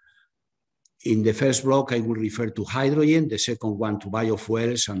 In the first block, I will refer to hydrogen, the second one to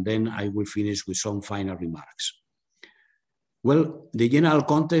biofuels, and then I will finish with some final remarks. Well, the general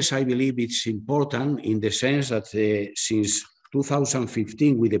context, I believe it's important in the sense that since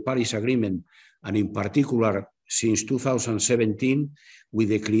 2015 with the Paris Agreement, and in particular since 2017 with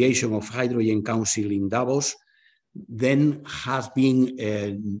the creation of Hydrogen Council in Davos, then has been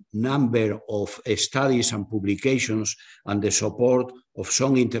a number of studies and publications and the support of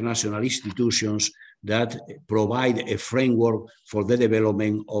some international institutions that provide a framework for the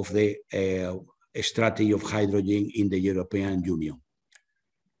development of the strategy of hydrogen in the European Union.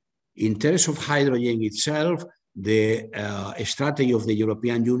 In terms of hydrogen itself, the strategy of the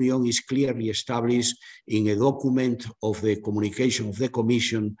European Union is clearly established in a document of the communication of the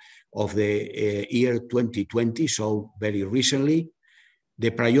Commission of the year 2020, so very recently.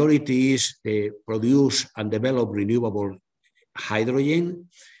 The priority is to produce and develop renewable hydrogen.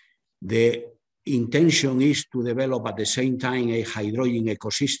 The intention is to develop at the same time a hydrogen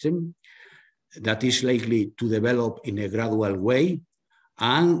ecosystem that is likely to develop in a gradual way.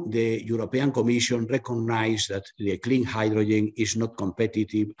 And the European Commission recognized that the clean hydrogen is not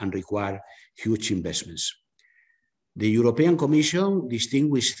competitive and requires huge investments. The European Commission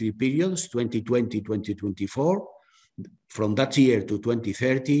distinguished 3 periods, 2020-2024, from that year to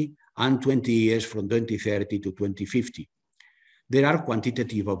 2030, and 20 years from 2030 to 2050. There are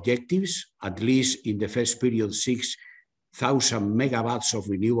quantitative objectives, at least in the first period, 6,000 megawatts of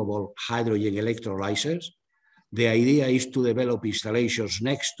renewable hydrogen electrolyzers. The idea is to develop installations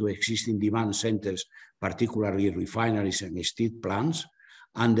next to existing demand centers, particularly refineries and steel plants,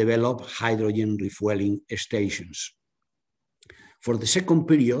 and develop hydrogen refueling stations. For the second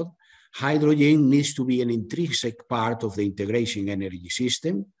period, hydrogen needs to be an intrinsic part of the integration energy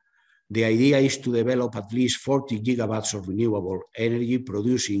system. The idea is to develop at least 40 gigawatts of renewable energy,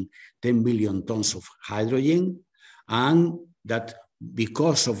 producing 10 billion tons of hydrogen, and that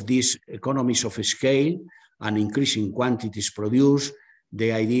because of these economies of scale and increasing quantities produced,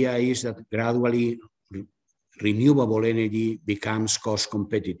 the idea is that gradually renewable energy becomes cost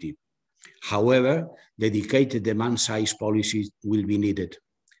competitive. However, dedicated demand side policies will be needed.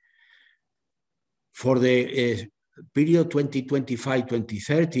 For the period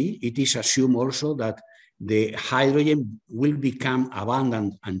 2025-2030, it is assumed also that the hydrogen will become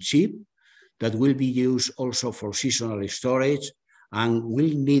abundant and cheap, that will be used also for seasonal storage, and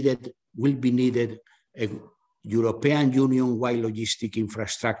will be needed a European Union-wide logistic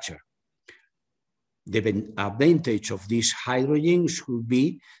infrastructure. The advantage of this hydrogen should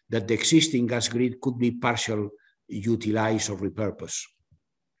be that the existing gas grid could be partially utilized or repurposed.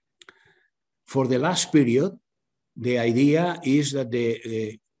 For the last period, the idea is that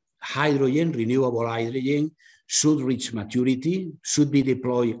the hydrogen, renewable hydrogen, should reach maturity, should be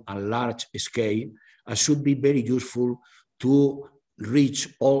deployed at large scale, and should be very useful to reach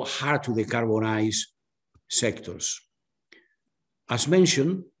all hard to decarbonize sectors. As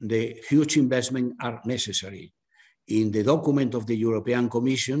mentioned, the huge investments are necessary. In the document of the European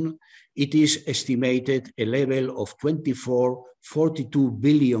Commission, it is estimated a level of 42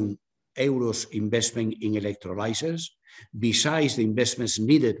 billion euros investment in electrolyzers, besides the investments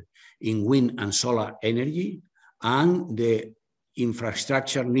needed in wind and solar energy, and the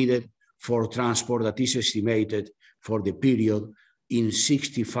infrastructure needed for transport that is estimated for the period in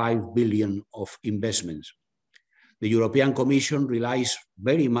 65 billion of investments. The European Commission relies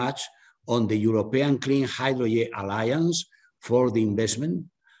very much on the European Clean Hydrogen Alliance for the investment,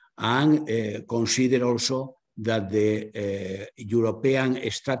 and consider also that the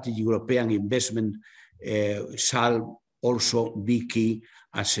European strategy, European investment shall also be key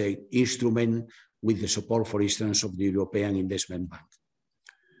as an instrument with the support, for instance, of the European Investment Bank.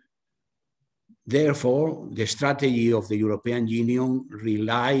 Therefore, the strategy of the European Union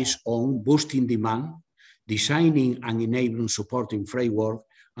relies on boosting demand, designing and enabling supporting framework,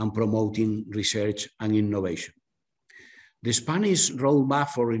 and promoting research and innovation. The Spanish roadmap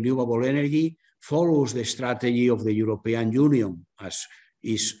for renewable energy follows the strategy of the European Union, as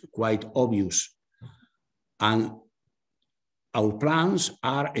is quite obvious. And our plans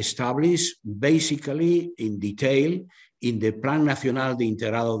are established basically in detail in the Plan Nacional de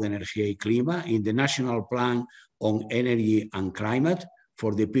Integrado de Energía y Clima, in the National Plan on Energy and Climate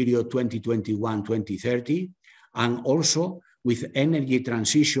for the period 2021-2030, and also with Energy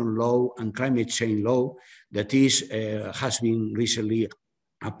Transition Law and Climate Change Law that has been recently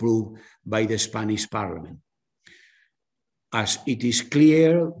approved by the Spanish Parliament. As it is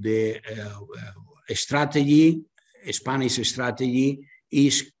clear, the Spanish strategy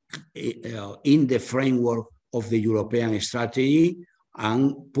is in the framework of the European strategy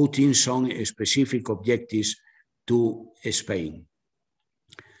and putting some specific objectives to Spain.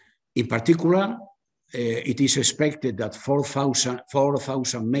 In particular, it is expected that 4,000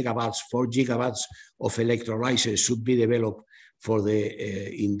 megawatts, 4 gigawatts of electrolyzers should be developed for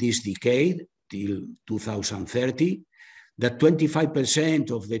in this decade till 2030. That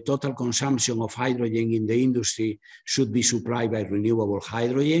 25% of the total consumption of hydrogen in the industry should be supplied by renewable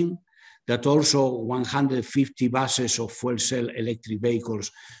hydrogen. That also 150 buses of fuel cell electric vehicles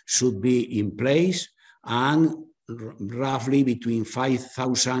should be in place, and roughly between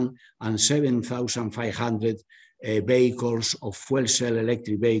 5,000 and 7,500 vehicles of fuel cell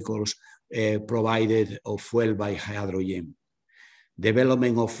electric vehicles provided of fuel by hydrogen.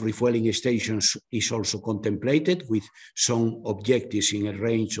 Development of refueling stations is also contemplated with some objectives in a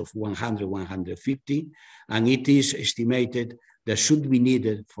range of 100-150, and it is estimated that should be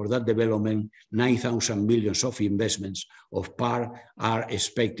needed for that development 9,000 million of investments of part are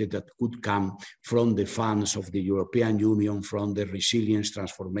expected that could come from the funds of the European Union from the resilience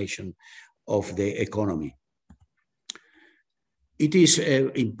transformation of the economy. It is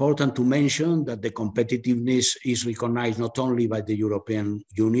important to mention that the competitiveness is recognized not only by the European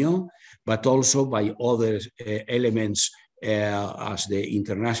Union, but also by other elements as the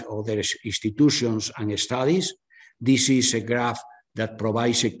international other institutions and studies. This is a graph that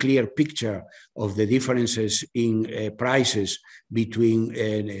provides a clear picture of the differences in prices between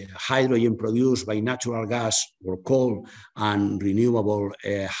hydrogen produced by natural gas or coal and renewable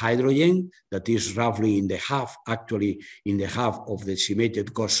hydrogen, that is roughly in the half, actually in the half of the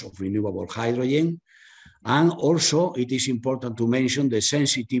estimated cost of renewable hydrogen. And also it is important to mention the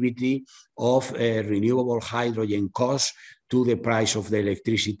sensitivity of renewable hydrogen costs to the price of the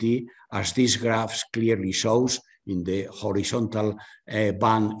electricity, as this graph clearly shows. In the horizontal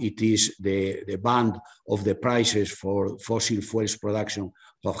band, it is the band of the prices for fossil fuels production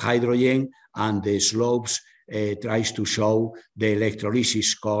of hydrogen, and the slopes tries to show the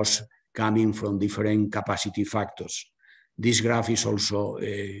electrolysis costs coming from different capacity factors. This graph is also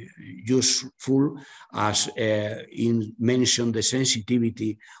useful as mentioned the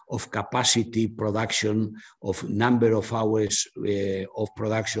sensitivity of capacity production of number of hours of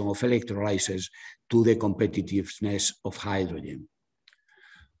production of electrolyzers to the competitiveness of hydrogen.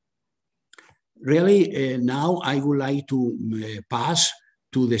 Really, now I would like to pass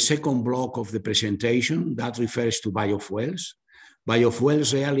to the second block of the presentation that refers to biofuels.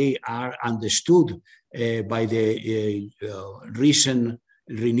 Biofuels really are understood by the recent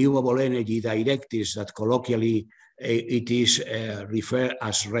renewable energy directives that colloquially it is referred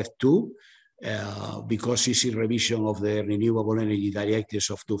as RED II, because it's a revision of the renewable energy directives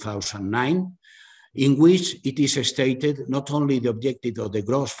of 2009. In which it is stated not only the objective of the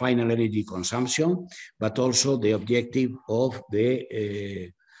gross final energy consumption, but also the objective of the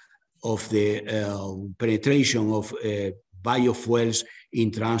penetration of biofuels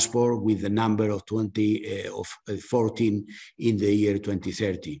in transport, with the number of 14 in the year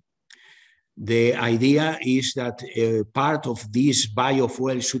 2030. The idea is that part of these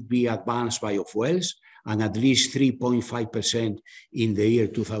biofuels should be advanced biofuels, and at least 3.5% in the year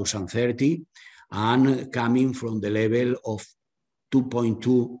 2030. And coming from the level of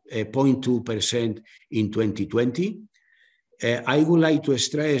 0.2% in 2020. I would like to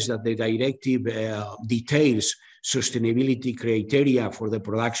stress that the directive details sustainability criteria for the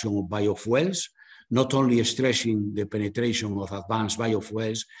production of biofuels, not only stressing the penetration of advanced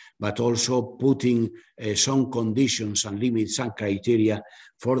biofuels, but also putting some conditions and limits and criteria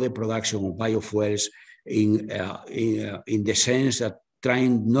for the production of biofuels in the sense that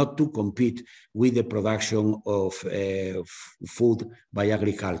trying not to compete with the production of food by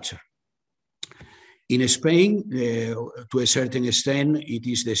agriculture. In Spain, to a certain extent, it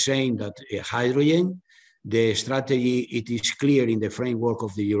is the same that hydrogen. The strategy, it is clear in the framework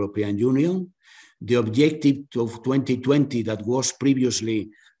of the European Union. The objective of 2020 that was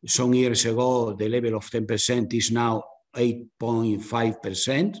previously, some years ago, the level of 10% is now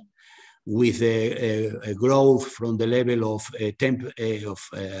 8.5%. With a growth from the level of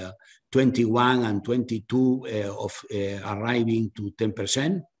 21 and 22 of arriving to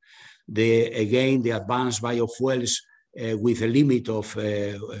 10%. Again, the advanced biofuels with a limit of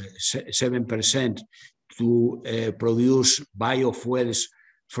 7% to produce biofuels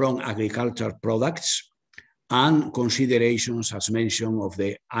from agricultural products, and considerations, as mentioned, of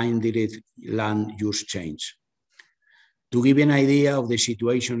the indirect land use change. To give you an idea of the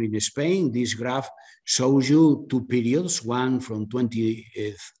situation in Spain, this graph shows you two periods, one from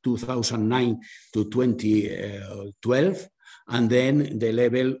 2009 to 2012, and then the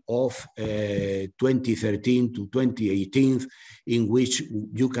level of 2013 to 2018, in which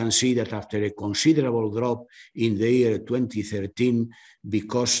you can see that after a considerable drop in the year 2013,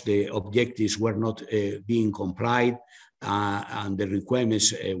 because the objectives were not being complied and the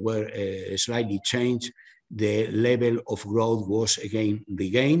requirements were slightly changed, the level of growth was again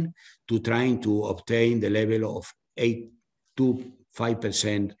regained to trying to obtain the level of 8 to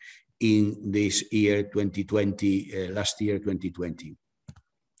 5% in this year 2020, last year 2020.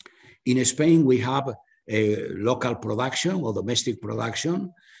 In Spain, we have a local production or domestic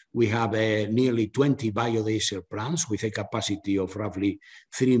production. We have nearly 20 biodiesel plants with a capacity of roughly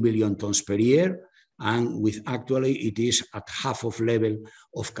 3 million tons per year. And with actually it is at half of level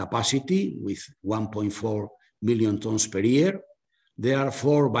of capacity with 1.4 million tons per year. There are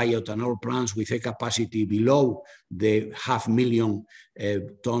 4 bioethanol plants with a capacity below the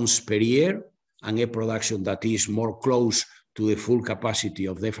 500,000 tons per year and a production that is more close to the full capacity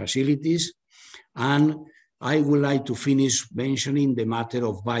of the facilities. And I would like to finish mentioning the matter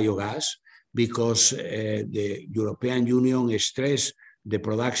of biogas, because the European Union stressed the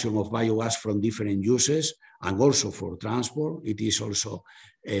production of biogas from different uses and also for transport. It is also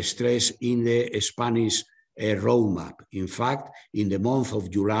stressed in the Spanish roadmap. In fact, in the month of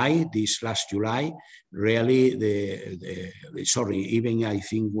July, this last July, really even I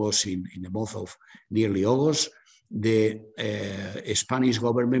think was in the month of nearly August, the Spanish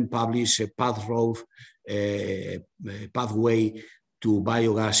government published a pathway to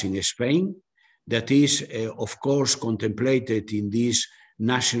biogas in Spain that is, of course, contemplated in this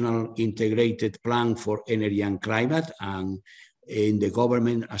National Integrated Plan for Energy and Climate. And in the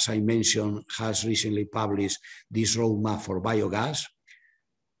government, as I mentioned, has recently published this roadmap for biogas.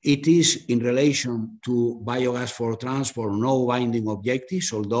 It is in relation to biogas for transport, no binding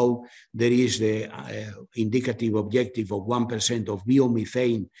objectives, although there is the indicative objective of 1% of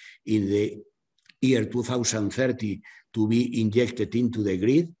biomethane in the year 2030 to be injected into the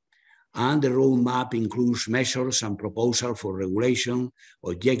grid. And the roadmap includes measures and proposals for regulation,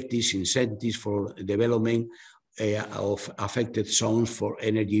 objectives, incentives for development of affected zones for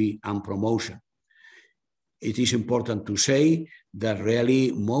energy and promotion. It is important to say that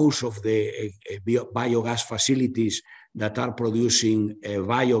really most of the biogas facilities that are producing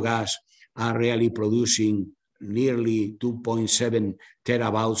biogas are really producing nearly 2.7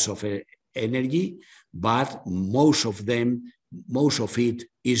 terabytes of energy, but most of it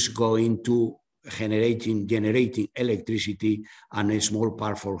is going to generating electricity and a small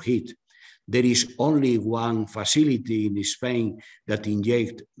part for heat. There is only one facility in Spain that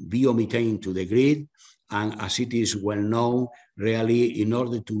injects biomethane to the grid, and as it is well known, really, in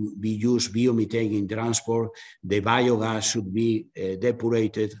order to be used biomethane in transport, the biogas should be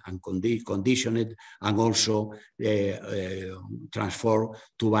depurated and conditioned and also transferred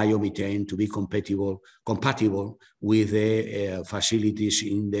to biomethane to be compatible with the facilities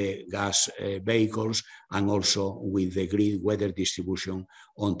in the gas vehicles and also with the grid weather distribution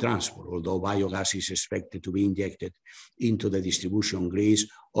on transport, although biogas is expected to be injected into the distribution grids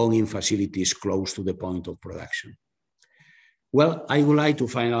or in facilities close to the point of production. Well, I would like to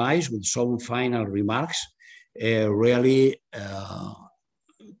finalize with some final remarks, really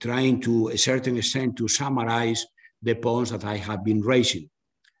trying to a certain extent to summarize the points that I have been raising.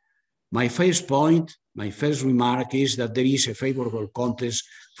 My first point, my first remark is that there is a favorable context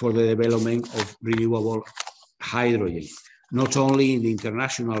for the development of renewable hydrogen, not only in the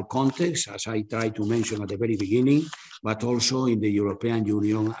international context, as I tried to mention at the very beginning, but also in the European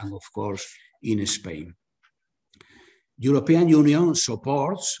Union and, of course, in Spain. European Union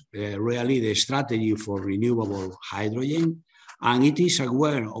supports really the strategy for renewable hydrogen, and it is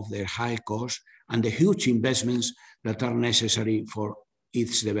aware of the high cost and the huge investments that are necessary for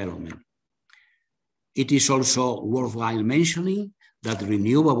its development. It is also worthwhile mentioning that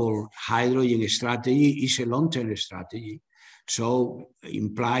renewable hydrogen strategy is a long-term strategy, so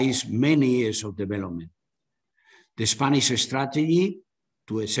implies many years of development. The Spanish strategy,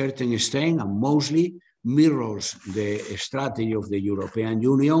 to a certain extent and mostly, mirrors the strategy of the European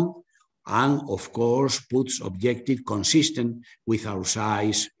Union and, of course, puts objectives consistent with our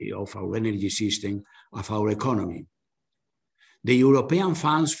size of our energy system, of our economy. The European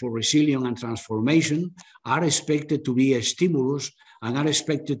funds for resilience and transformation are expected to be a stimulus and are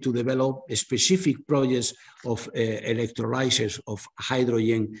expected to develop specific projects of electrolysis of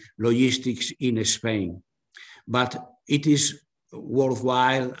hydrogen logistics in Spain. But it is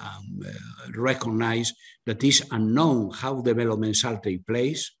worthwhile recognize that it's unknown how development shall take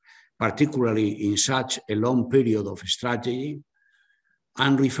place, particularly in such a long period of strategy.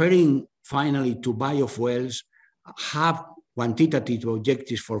 And referring finally to biofuels, have quantitative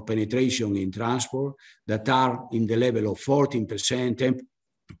objectives for penetration in transport that are in the level of 14%,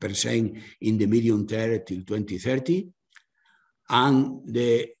 10% in the medium term till 2030. And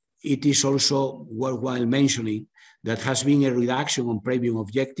it is also worthwhile mentioning that has been a reduction on previous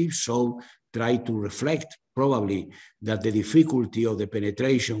objectives, so try to reflect probably that the difficulty of the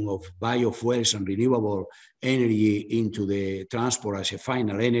penetration of biofuels and renewable energy into the transport as a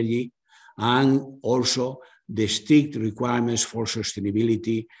final energy, and also the strict requirements for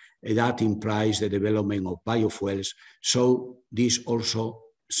sustainability that implies the development of biofuels. So this also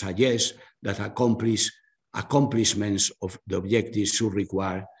suggests that accomplishments of the objectives should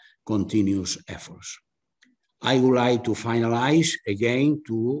require continuous efforts. I would like to finalize again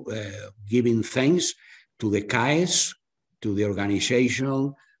to giving thanks to the CAETS, to the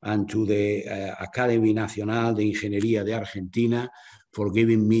organization, and to the Academia Nacional de Ingeniería de Argentina for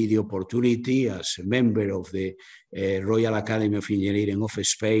giving me the opportunity as a member of the Royal Academy of Engineering of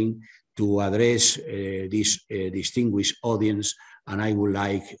Spain to address this distinguished audience. And I would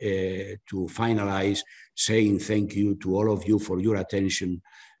like to finalize saying thank you to all of you for your attention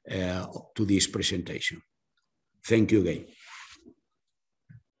to this presentation. Thank you again.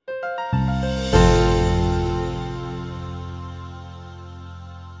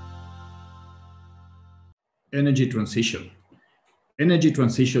 Energy transition. Energy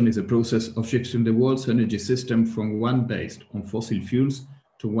transition is a process of shifting the world's energy system from one based on fossil fuels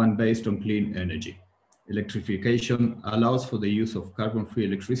to one based on clean energy. Electrification allows for the use of carbon-free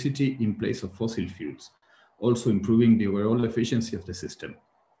electricity in place of fossil fuels, also improving the overall efficiency of the system.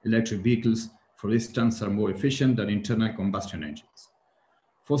 Electric vehicles, for instance, are more efficient than internal combustion engines.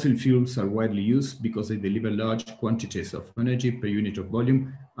 Fossil fuels are widely used because they deliver large quantities of energy per unit of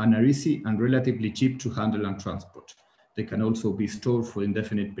volume and are easy and relatively cheap to handle and transport. They can also be stored for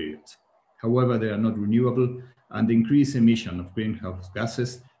indefinite periods. However, they are not renewable, and the increased emission of greenhouse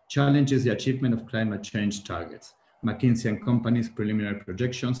gases challenges the achievement of climate change targets. McKinsey and Company's preliminary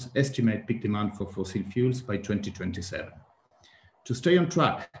projections estimate peak demand for fossil fuels by 2027. To stay on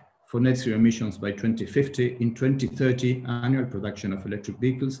track for net zero emissions by 2050, in 2030, annual production of electric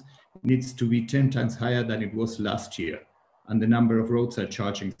vehicles needs to be 10 times higher than it was last year, and the number of roadside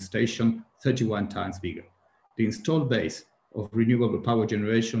charging stations 31 times bigger. The installed base of renewable power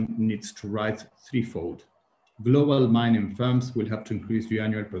generation needs to rise threefold. Global mining firms will have to increase the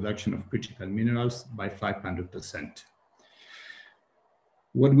annual production of critical minerals by 500%.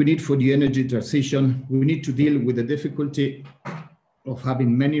 What we need for the energy transition, we need to deal with the difficulty of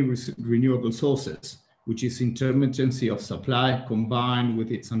having many renewable sources, which is intermittency of supply combined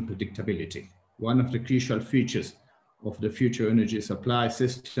with its unpredictability. One of the crucial features of the future energy supply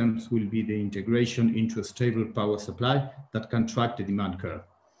systems will be the integration into a stable power supply that can track the demand curve.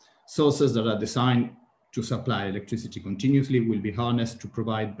 Sources that are designed to supply electricity continuously will be harnessed to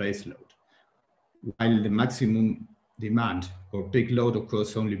provide base load, while the maximum demand or peak load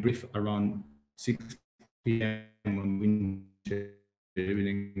occurs only brief around 6 p.m. on winter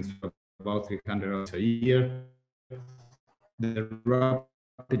evenings for about 300 hours a year. The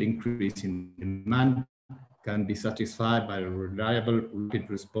rapid increase in demand can be satisfied by a reliable rapid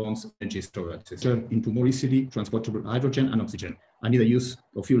response energy storage system into more easily transportable hydrogen and oxygen, and either use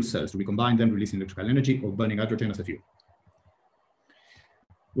of fuel cells to recombine them, releasing electrical energy, or burning hydrogen as a fuel.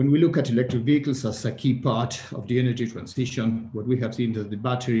 When we look at electric vehicles as a key part of the energy transition, what we have seen is that the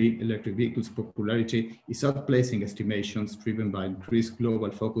battery electric vehicles' popularity is outpacing estimations driven by increased global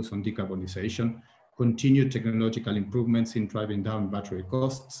focus on decarbonization, continued technological improvements in driving down battery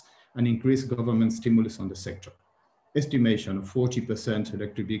costs, and increased government stimulus on the sector. Estimation of 40%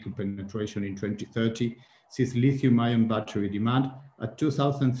 electric vehicle penetration in 2030 sees lithium-ion battery demand at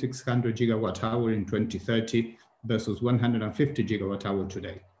 2,600 gigawatt-hour in 2030 versus 150 gigawatt-hour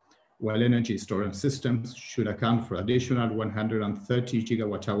today, while energy storage systems should account for additional 130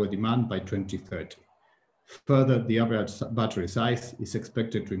 gigawatt-hour demand by 2030. Further, the average battery size is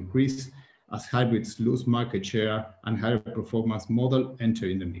expected to increase as hybrids lose market share and higher performance model enter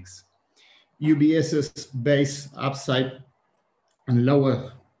in the mix. UBS's base upside and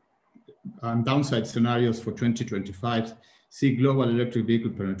lower and downside scenarios for 2025 see global electric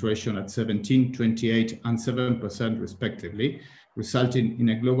vehicle penetration at 17%, 28%, and 7% respectively, resulting in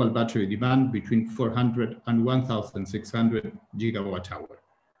a global battery demand between 400 and 1,600 gigawatt-hour,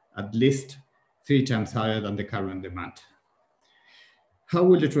 at least 3 times higher than the current demand. How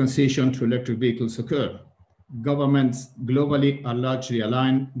will the transition to electric vehicles occur? Governments globally are largely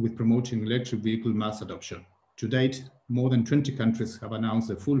aligned with promoting electric vehicle mass adoption. To date, more than 20 countries have announced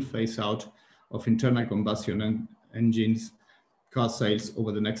a full phase-out of internal combustion engines car sales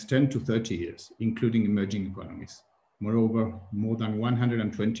over the next 10 to 30 years, including emerging economies. Moreover, more than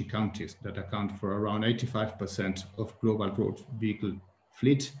 120 countries that account for around 85% of global road vehicle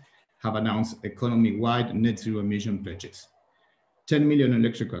fleet have announced economy-wide net zero emission pledges. 10 million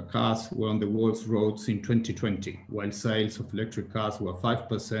electrical cars were on the world's roads in 2020, while sales of electric cars were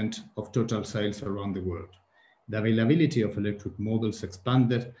 5% of total sales around the world. The availability of electric models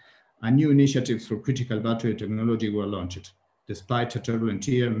expanded, and new initiatives for critical battery technology were launched. Despite a turbulent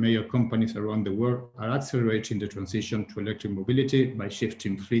year, major companies around the world are accelerating the transition to electric mobility by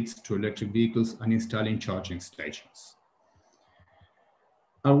shifting fleets to electric vehicles and installing charging stations.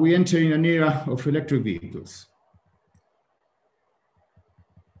 Are we entering an era of electric vehicles?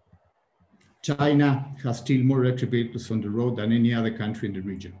 China has still more electric vehicles on the road than any other country in the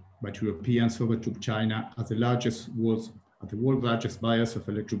region, but Europeans overtook China as the world's largest buyers of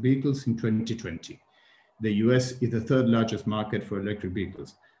electric vehicles in 2020. The US is the third largest market for electric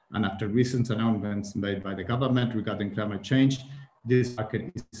vehicles, and after recent announcements made by the government regarding climate change, this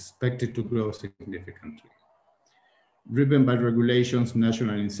market is expected to grow significantly. Driven by regulations,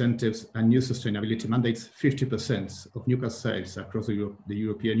 national incentives, and new sustainability mandates, 50% of new car sales across the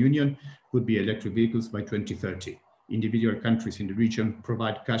European Union could be electric vehicles by 2030. Individual countries in the region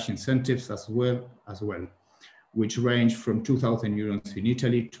provide cash incentives as well, which range from 2,000 euros in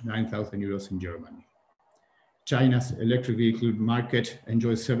Italy to 9,000 euros in Germany. China's electric vehicle market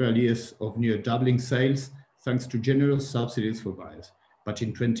enjoys several years of near doubling sales thanks to generous subsidies for buyers. But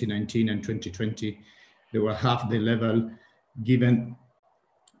in 2019 and 2020, they were half the level given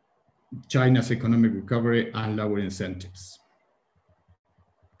China's economic recovery and lower incentives.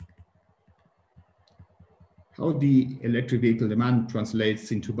 How the electric vehicle demand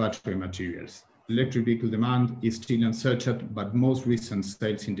translates into battery materials. Electric vehicle demand is still uncertain, but most recent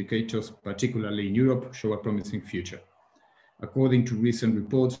sales indicators, particularly in Europe, show a promising future. According to recent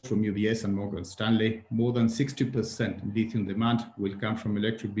reports from UBS and Morgan Stanley, more than 60% lithium demand will come from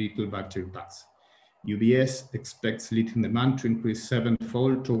electric vehicle battery packs. UBS expects lithium demand to increase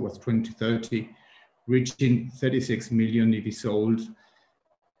sevenfold towards 2030, reaching 36 million EVs sold,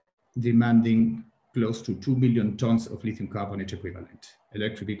 demanding close to 2 million tons of lithium carbonate equivalent.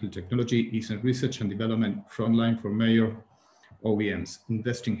 Electric vehicle technology is in research and development frontline for major OEMs,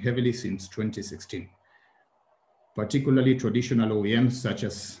 investing heavily since 2016, particularly traditional OEMs such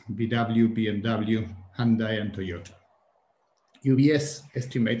as VW, BMW, Hyundai, and Toyota. UBS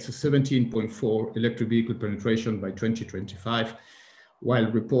estimates a 17.4 electric vehicle penetration by 2025,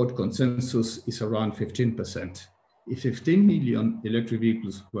 while report consensus is around 15%. If 15 million electric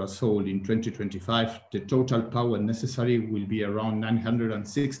vehicles were sold in 2025, the total power necessary will be around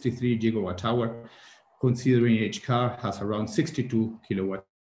 963 gigawatt hour, considering each car has around 62 kilowatt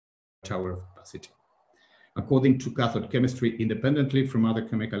hour of capacity. According to cathode chemistry, independently from other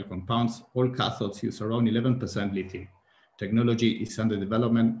chemical compounds, all cathodes use around 11% lithium. Technology is under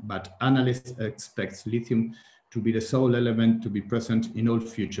development, but analysts expect lithium to be the sole element to be present in all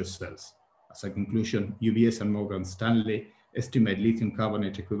future cells. As a conclusion, UBS and Morgan Stanley estimate lithium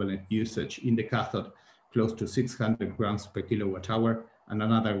carbonate equivalent usage in the cathode close to 600 grams per kilowatt hour, and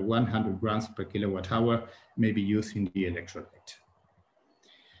another 100 grams per kilowatt hour may be used in the electrolyte.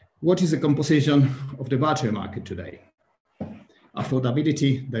 What is the composition of the battery market today?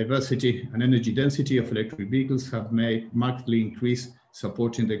 Affordability, diversity, and energy density of electric vehicles have made markedly increase,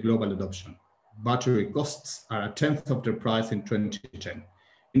 supporting the global adoption. Battery costs are a tenth of their price in 2010.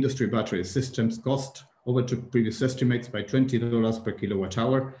 Industry battery systems cost overtook previous estimates by $20 per kilowatt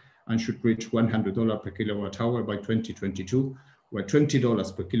hour and should reach $100 per kilowatt hour by 2022, where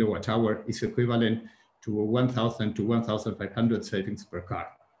 $20 per kilowatt hour is equivalent to a 1,000 to 1,500 savings per car.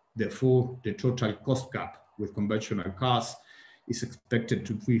 Therefore, the total cost gap with conventional cars is expected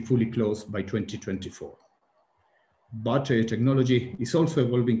to be fully closed by 2024. Battery technology is also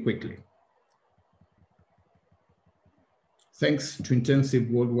evolving quickly. Thanks to intensive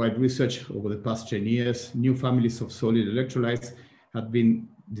worldwide research over the past 10 years, new families of solid electrolytes have been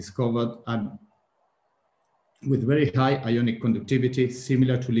discovered and with very high ionic conductivity,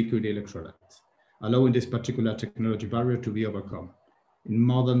 similar to liquid electrolytes, allowing this particular technology barrier to be overcome. In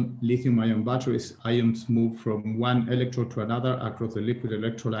modern lithium-ion batteries, ions move from one electrode to another across the liquid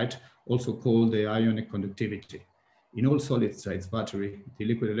electrolyte, also called the ionic conductivity. In all solid-state battery, the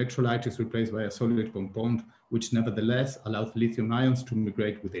liquid electrolyte is replaced by a solid compound, which nevertheless allows lithium ions to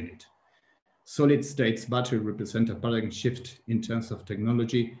migrate within it. Solid-state battery represent a paradigm shift in terms of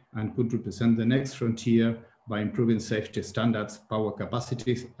technology and could represent the next frontier by improving safety standards, power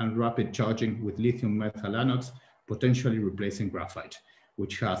capacities, and rapid charging with lithium metal anodes, potentially replacing graphite,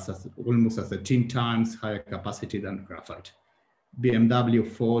 which has almost a 13 times higher capacity than graphite. BMW,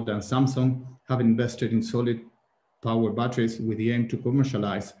 Ford, and Samsung have invested in solid power batteries with the aim to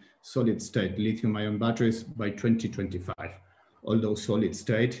commercialize solid-state lithium-ion batteries by 2025, although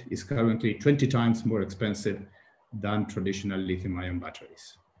solid-state is currently 20 times more expensive than traditional lithium-ion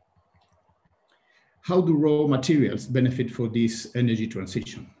batteries. How do raw materials benefit for this energy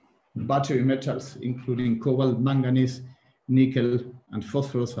transition? Battery metals, including cobalt, manganese, nickel, and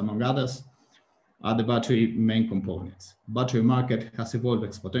phosphorus, among others, are the battery main components. Battery market has evolved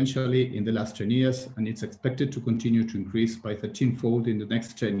exponentially in the last 10 years, and it's expected to continue to increase by 13-fold in the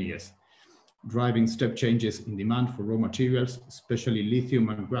next 10 years, driving step changes in demand for raw materials, especially lithium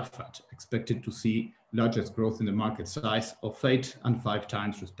and graphite, expected to see largest growth in the market size of 8 and 5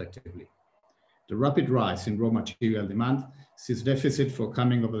 times respectively. The rapid rise in raw material demand sees deficit for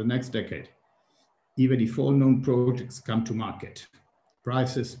coming over the next decade. Even if all known projects come to market,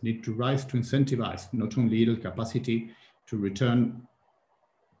 prices need to rise to incentivize not only idle capacity to return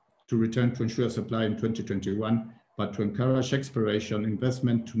to ensure supply in 2021, but to encourage exploration,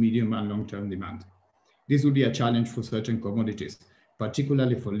 investment to medium and long-term demand. This will be a challenge for certain commodities,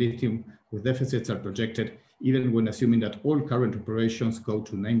 particularly for lithium, where deficits are projected, even when assuming that all current operations go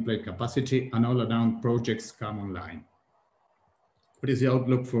to nameplate capacity and all announced projects come online. What is the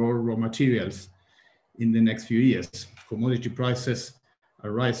outlook for raw materials in the next few years? Commodity prices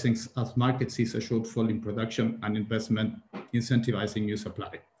are rising as market sees a shortfall in production and investment, incentivizing new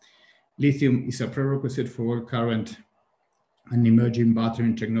supply. Lithium is a prerequisite for all current and emerging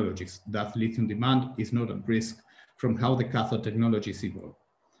battery technologies. Thus, lithium demand is not at risk from how the cathode technologies evolve.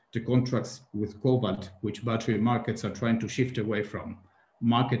 The contracts with cobalt, which battery markets are trying to shift away from.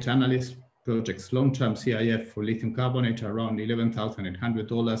 Market analysts projects long-term CIF for lithium carbonate around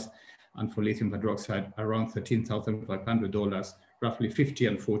 $11,800 and for lithium hydroxide around $13,500, roughly 50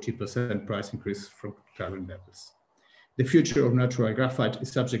 and 40% price increase from current levels. The future of natural graphite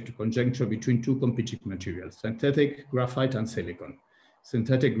is subject to conjecture between two competing materials, synthetic graphite and silicon.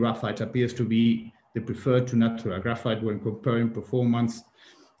 Synthetic graphite appears to be the preferred to natural graphite when comparing performance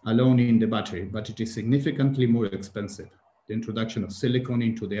alone in the battery, but it is significantly more expensive. The introduction of silicon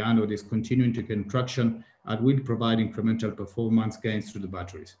into the anode is continuing to gain traction and will provide incremental performance gains to the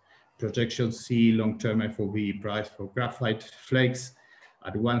batteries. Projections see long-term FOB price for graphite flakes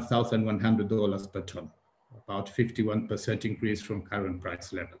at $1,100 per ton, about 51% increase from current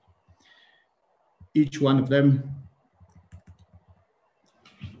price level. Each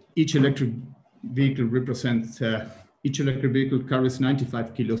electric vehicle carries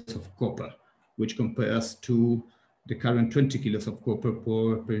 95 kilos of copper, which compares to the current 20 kilos of copper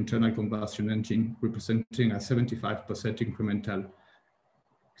per internal combustion engine, representing a 75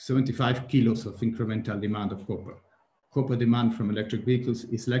 kilos of incremental demand of copper. Copper demand from electric vehicles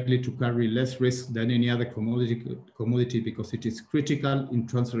is likely to carry less risk than any other commodity because it is critical in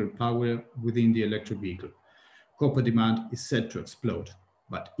transferring power within the electric vehicle. Copper demand is set to explode,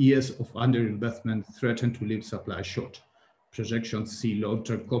 but years of underinvestment threaten to leave supply short. Projections see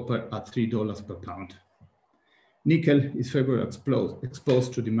long-term copper at $3 per pound. Nickel is further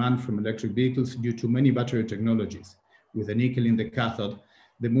exposed to demand from electric vehicles due to many battery technologies. With the nickel in the cathode,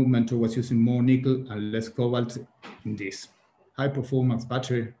 the movement towards using more nickel and less cobalt in this. High-performance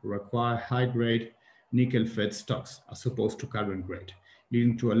battery require high-grade nickel-fed stocks as opposed to current grade,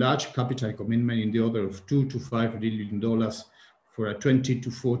 leading to a large capital commitment in the order of $2 to $5 billion for a 20 to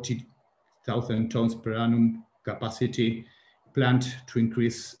 40,000 tons per annum capacity plant to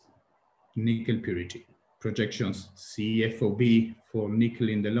increase nickel purity. Projections see FOB for nickel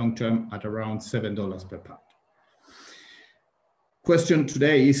in the long term at around $7 per pound. Question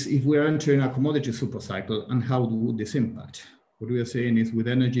today is if we are entering a commodity supercycle and how would this impact? What we are saying is with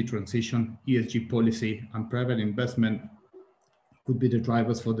energy transition, ESG policy and private investment could be the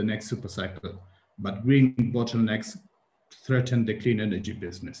drivers for the next supercycle, but green bottlenecks threaten the clean energy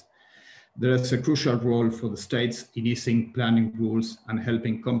business. There is a crucial role for the states in easing planning rules and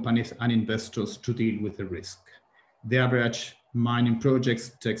helping companies and investors to deal with the risk. The average mining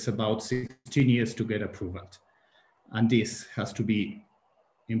projects takes about 16 years to get approval. And this has to be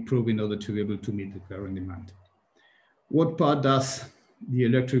improved in order to be able to meet the current demand. What part does the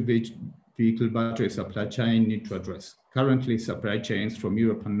electric vehicle battery supply chain need to address? Currently, supply chains from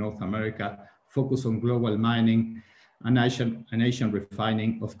Europe and North America focus on global mining and Asian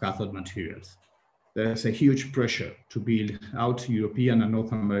refining of cathode materials. There is a huge pressure to build out European and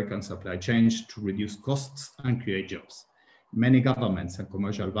North American supply chains to reduce costs and create jobs. Many governments and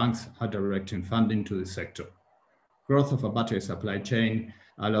commercial banks are directing funding to the sector. Growth of a battery supply chain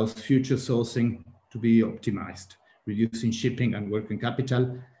allows future sourcing to be optimized, reducing shipping and working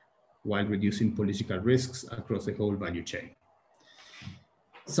capital while reducing political risks across the whole value chain.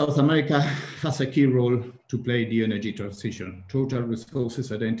 South America has a key role to play in the energy transition. Total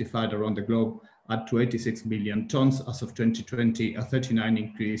resources identified around the globe at 86 million tons as of 2020, a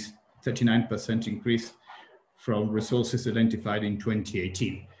 39% increase from resources identified in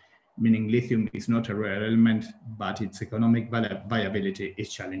 2018, meaning lithium is not a rare element, but its economic viability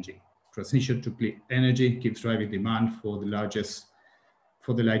is challenging. Transition to clean energy keeps driving demand for the lightest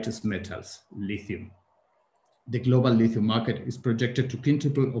metals, lithium. The global lithium market is projected to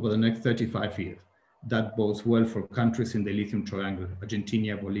quintuple over the next 35 years. That bodes well for countries in the lithium triangle,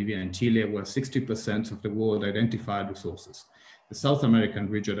 Argentina, Bolivia, and Chile, where 60% of the world identified resources. The South American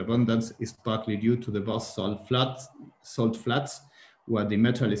region abundance is partly due to the vast salt flats, where the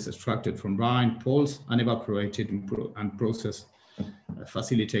metal is extracted from brine pools and evaporated and processed,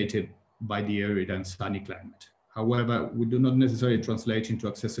 facilitated by the arid and sunny climate. However, we do not necessarily translate into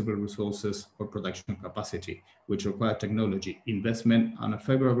accessible resources or production capacity, which require technology, investment, and a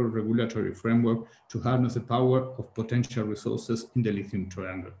favorable regulatory framework to harness the power of potential resources in the lithium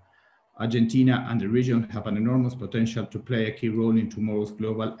triangle. Argentina and the region have an enormous potential to play a key role in tomorrow's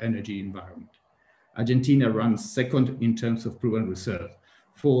global energy environment. Argentina ranks second in terms of proven reserve,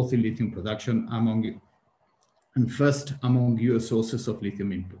 fourth in lithium production and first among US sources of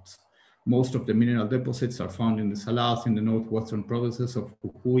lithium inputs. Most of the mineral deposits are found in the salars in the northwestern provinces of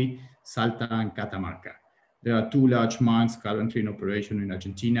Jujuy, Salta, and Catamarca. There are two large mines currently in operation in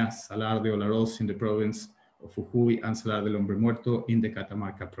Argentina, Salar de Olaroz in the province of Jujuy and Salar del Hombre Muerto in the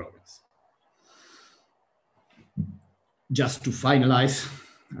Catamarca province. Just to finalize,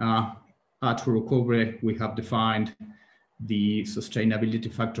 at Orocobre, we have defined the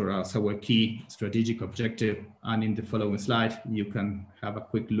sustainability factor as our key strategic objective. And in the following slide, you can have a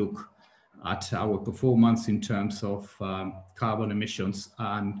quick look at our performance in terms of carbon emissions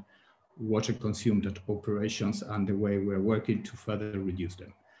and water consumed at operations and the way we're working to further reduce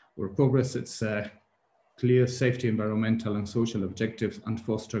them. Orocobre sets clear safety, environmental, and social objectives and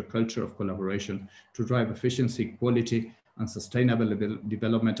foster a culture of collaboration to drive efficiency, quality, and sustainable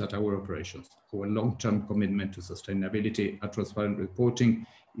development at our operations. Our long-term commitment to sustainability and transparent reporting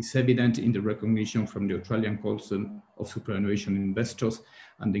is evident in the recognition from the Australian Council of Superannuation Investors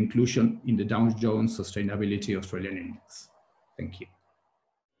and the inclusion in the Dow Jones Sustainability Australian Index. Thank you.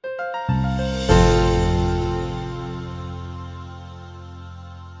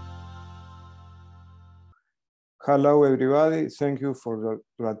 Hello, everybody. Thank you for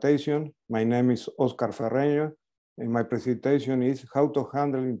your attention. My name is Oscar Ferreño, and my presentation is how to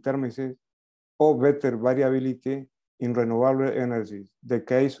handle intermittency or better variability in renewable energy, the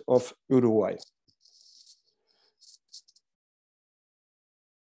case of Uruguay.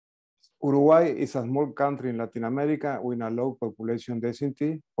 Uruguay is a small country in Latin America with a low population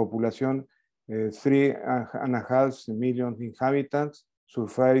density, population 3.5 million inhabitants,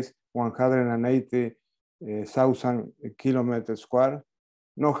 surface 180,000 kilometers square,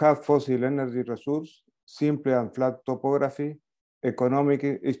 no have fossil energy resource, simple and flat topography, economic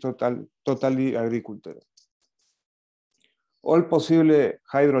is totally agricultural. All possible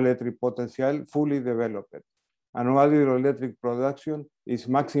hydroelectric potential fully developed. Annual hydroelectric production is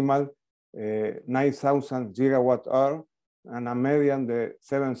maximal 9,000 gigawatt hour and a median de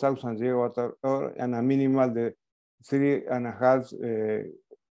 7,000 gigawatt hour and a minimal de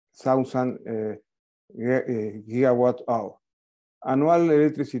 3,500 gigawatt hour. Annual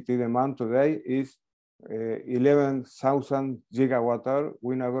electricity demand today is 11,000 gigawatt hour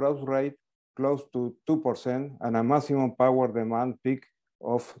with a growth rate close to 2% and a maximum power demand peak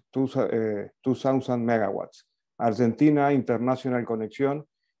of 2,000 megawatts. Argentina international connection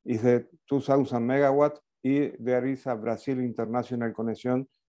is the 2,000 megawatts. There is a Brazil international connection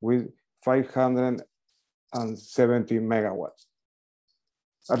with 570 megawatts.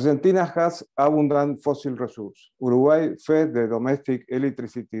 Argentina has abundant fossil resources. Uruguay fed the domestic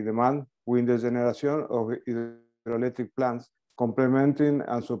electricity demand with the generation of hydroelectric plants, complementing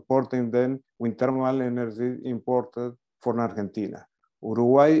and supporting them with thermal energy imported from Argentina.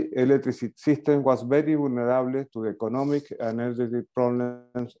 Uruguay electricity system was very vulnerable to the economic and energy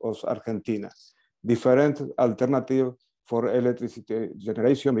problems of Argentina. Different alternatives for electricity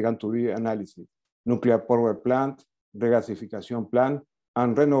generation began to be analyzed: nuclear power plant, regasification plant,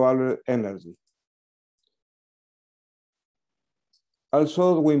 and renewable energy.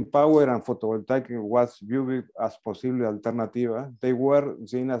 Also, wind power and photovoltaic was viewed as possible alternatives. They were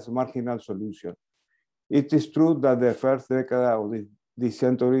seen as marginal solutions. It is true that the first decade of this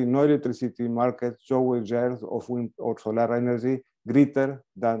century, no electricity market showed shares of wind or solar energy greater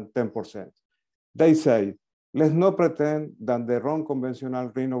than 10%. They say, let's not pretend that the wrong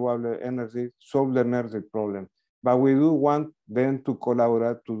conventional renewable energy solves the energy problem. but we do want them to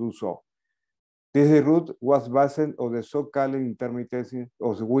collaborate to do so. This route was based on the so-called intermittency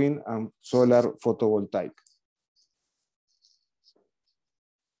of wind and solar photovoltaic.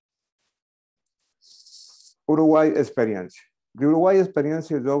 Uruguay experience. The Uruguay experience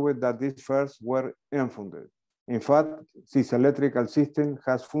showed that these firsts were unfounded. In fact, this electrical system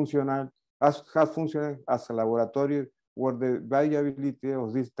has functioned as a laboratory where the viability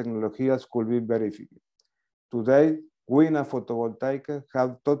of these technologies could be verified. Today, wind and photovoltaic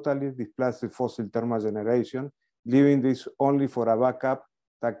have totally displaced fossil thermal generation, leaving this only for a backup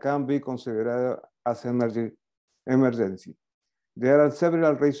that can be considered as emergency. There are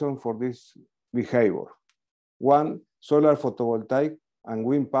several reasons for this behavior. One, solar photovoltaic and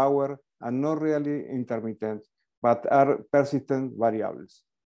wind power are not really intermittent, but are persistent variables.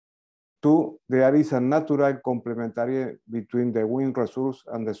 Two, there is a natural complementarity between the wind resource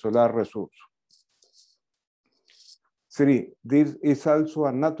and the solar resource. Three, there is also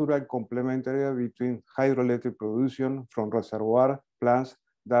a natural complementarity between hydroelectric production from reservoir plants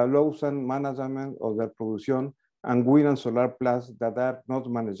that allows some management of their production and wind and solar plants that are not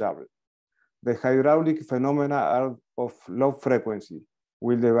manageable. The hydraulic phenomena are of low frequency,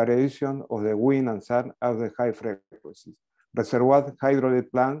 with the variation of the wind and sun are the high frequencies. Reservoir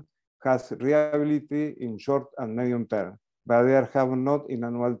hydraulic plant has reliability in short and medium term, but they have not in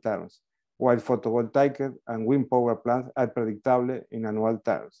annual terms, while photovoltaic and wind power plants are predictable in annual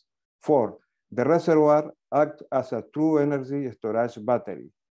terms. Four, the reservoir acts as a true energy storage battery.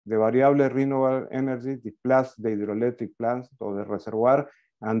 The variable renewable energy displaces the hydroelectric plants to the reservoir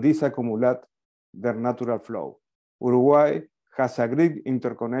and these accumulate their natural flow. Uruguay has a great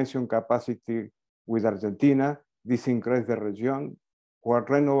interconnection capacity with Argentina. This increases the region where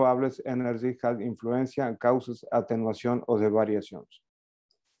renewables energy has influence and causes attenuation of the variations.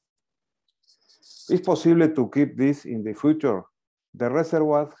 It's possible to keep this in the future. The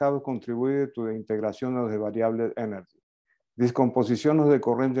reservoirs have contributed to the integration of the variable energy. This composition of the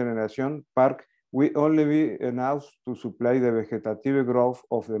current generation park will only be enough to supply the vegetative growth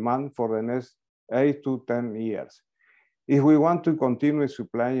of demand for the next 8 to 10 years. If we want to continue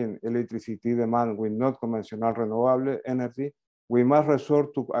supplying electricity demand with not conventional renewable energy, we must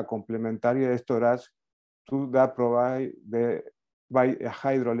resort to a complementary storage to that provided by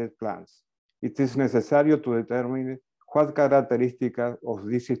hydroelectric plants. It is necessary to determine what characteristics of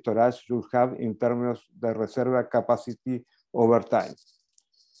this storage should have in terms of the reservoir capacity over time.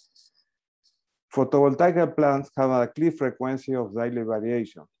 Photovoltaic plants have a clear frequency of daily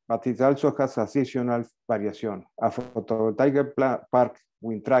variation, but it also has a seasonal variation. A photovoltaic park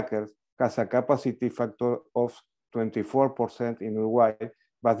wind tracker has a capacity factor of 24% in Uruguay,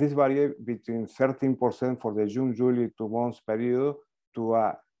 but this varies between 13% for the June-July 2 months period to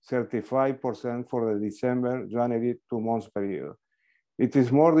a 35% for the December-January 2 months period. It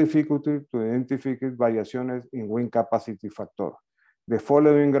is more difficult to identify variations in wind capacity factor. The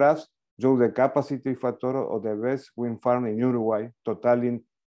following graphs show the capacity factor of the best wind farm in Uruguay, totaling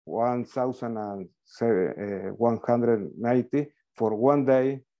 1,190 for 1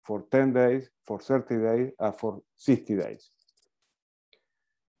 day, for 10 days, for 30 days, and for 60 days.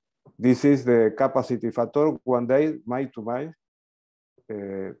 This is the capacity factor 1 day, May to May,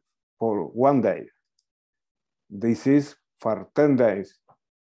 for 1 day. This is for 10 days.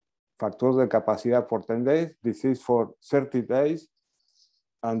 Factor de capacidad for 10 days. This is for 30 days.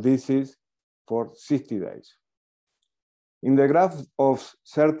 And this is for 60 days. In the graph of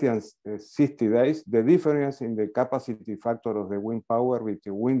 30 and 60 days, the difference in the capacity factor of the wind power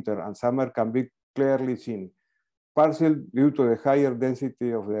between winter and summer can be clearly seen. Partial due to the higher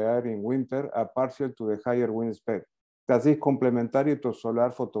density of the air in winter, and partial to the higher wind speed. That is complementary to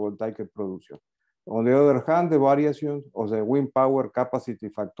solar photovoltaic production. On the other hand, the variations of the wind power capacity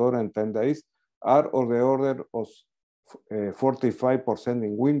factor in 10 days are of the order of 45%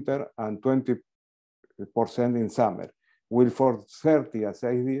 in winter and 20% in summer. While for 30 and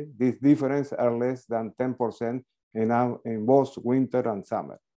 60, these differences are less than 10% in both winter and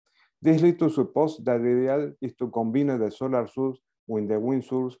summer. This leads to suppose that the ideal is to combine the solar source with the wind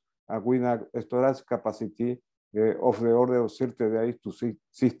source and with a storage capacity of the order of 30 days to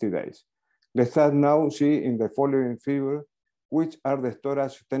 60 days. Let us now see in the following figure which are the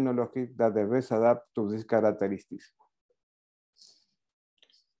storage technologies that the best adapt to these characteristics.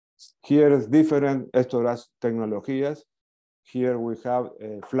 Here is different storage technologies. Here we have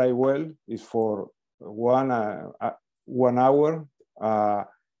a fly well, is for 1 hour,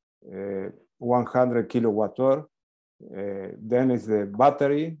 100 kilowatt hour. Then is the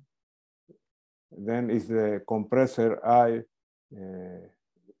battery. Then is the compressor eye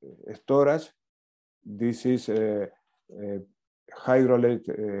storage. This is a hydraulic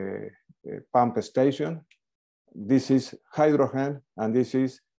pump station. This is hydrogen, and this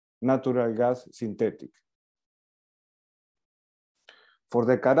is natural gas synthetic. For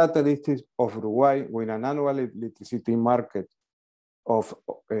the characteristics of Uruguay, with an annual electricity market of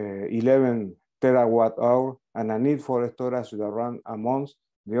 11 terawatt-hour and a need for storage around a month,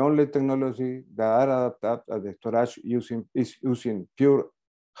 the only technology that are adapted at the storage is using pure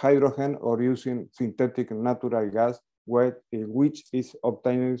hydrogen or using synthetic natural gas, which is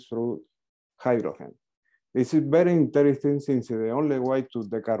obtained through hydrogen. This is very interesting since the only way to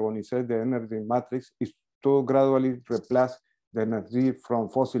decarbonize the energy matrix is to gradually replace the energy from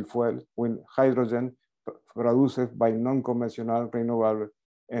fossil fuel with hydrogen produced by non-conventional renewable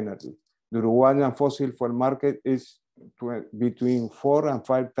energy. The Uruguayan fossil fuel market is between 4 and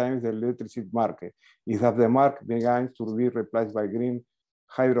 5 times the electricity market. If the market begins to be replaced by green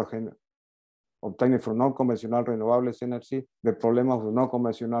hydrogen obtained from non-conventional renewables energy, the problem of the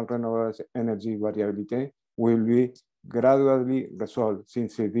non-conventional renewables energy variability will be gradually resolved,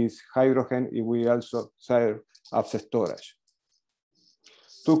 since this hydrogen it will also serve as storage.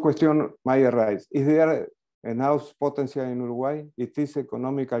 Two questions might arise. Is there enough potential in Uruguay? It is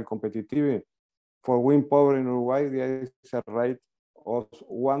economical competitive. For wind power in Uruguay, there is a rate of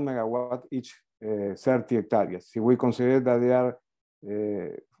 1 megawatt each 30 hectares. If we consider that there are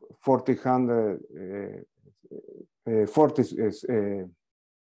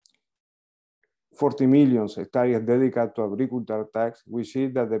 40 million hectares dedicated to agricultural tax, we see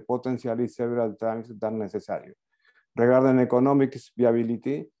that the potential is several times than necessary. Regarding economic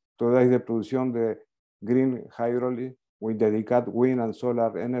viability, today the production of green hydrogen with dedicated wind and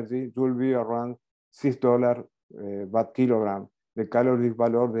solar energy will be around $6 per kilogram. The caloric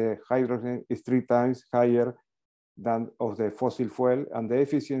value of the hydrogen is 3 times higher than of the fossil fuel, and the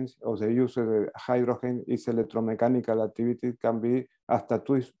efficiency of the use of the hydrogen is electromechanical activity can be up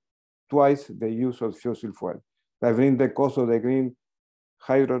to twice the use of fossil fuel. That brings the cost of the green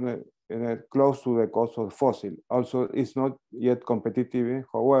hydrogen close to the cost of fossil. Also, it's not yet competitive.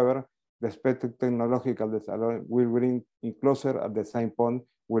 However, the expected technological development will bring it closer at the same point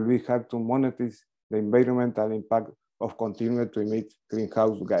will we have to monetize the environmental impact of continuing to emit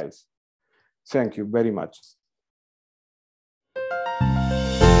greenhouse gases. Thank you very much.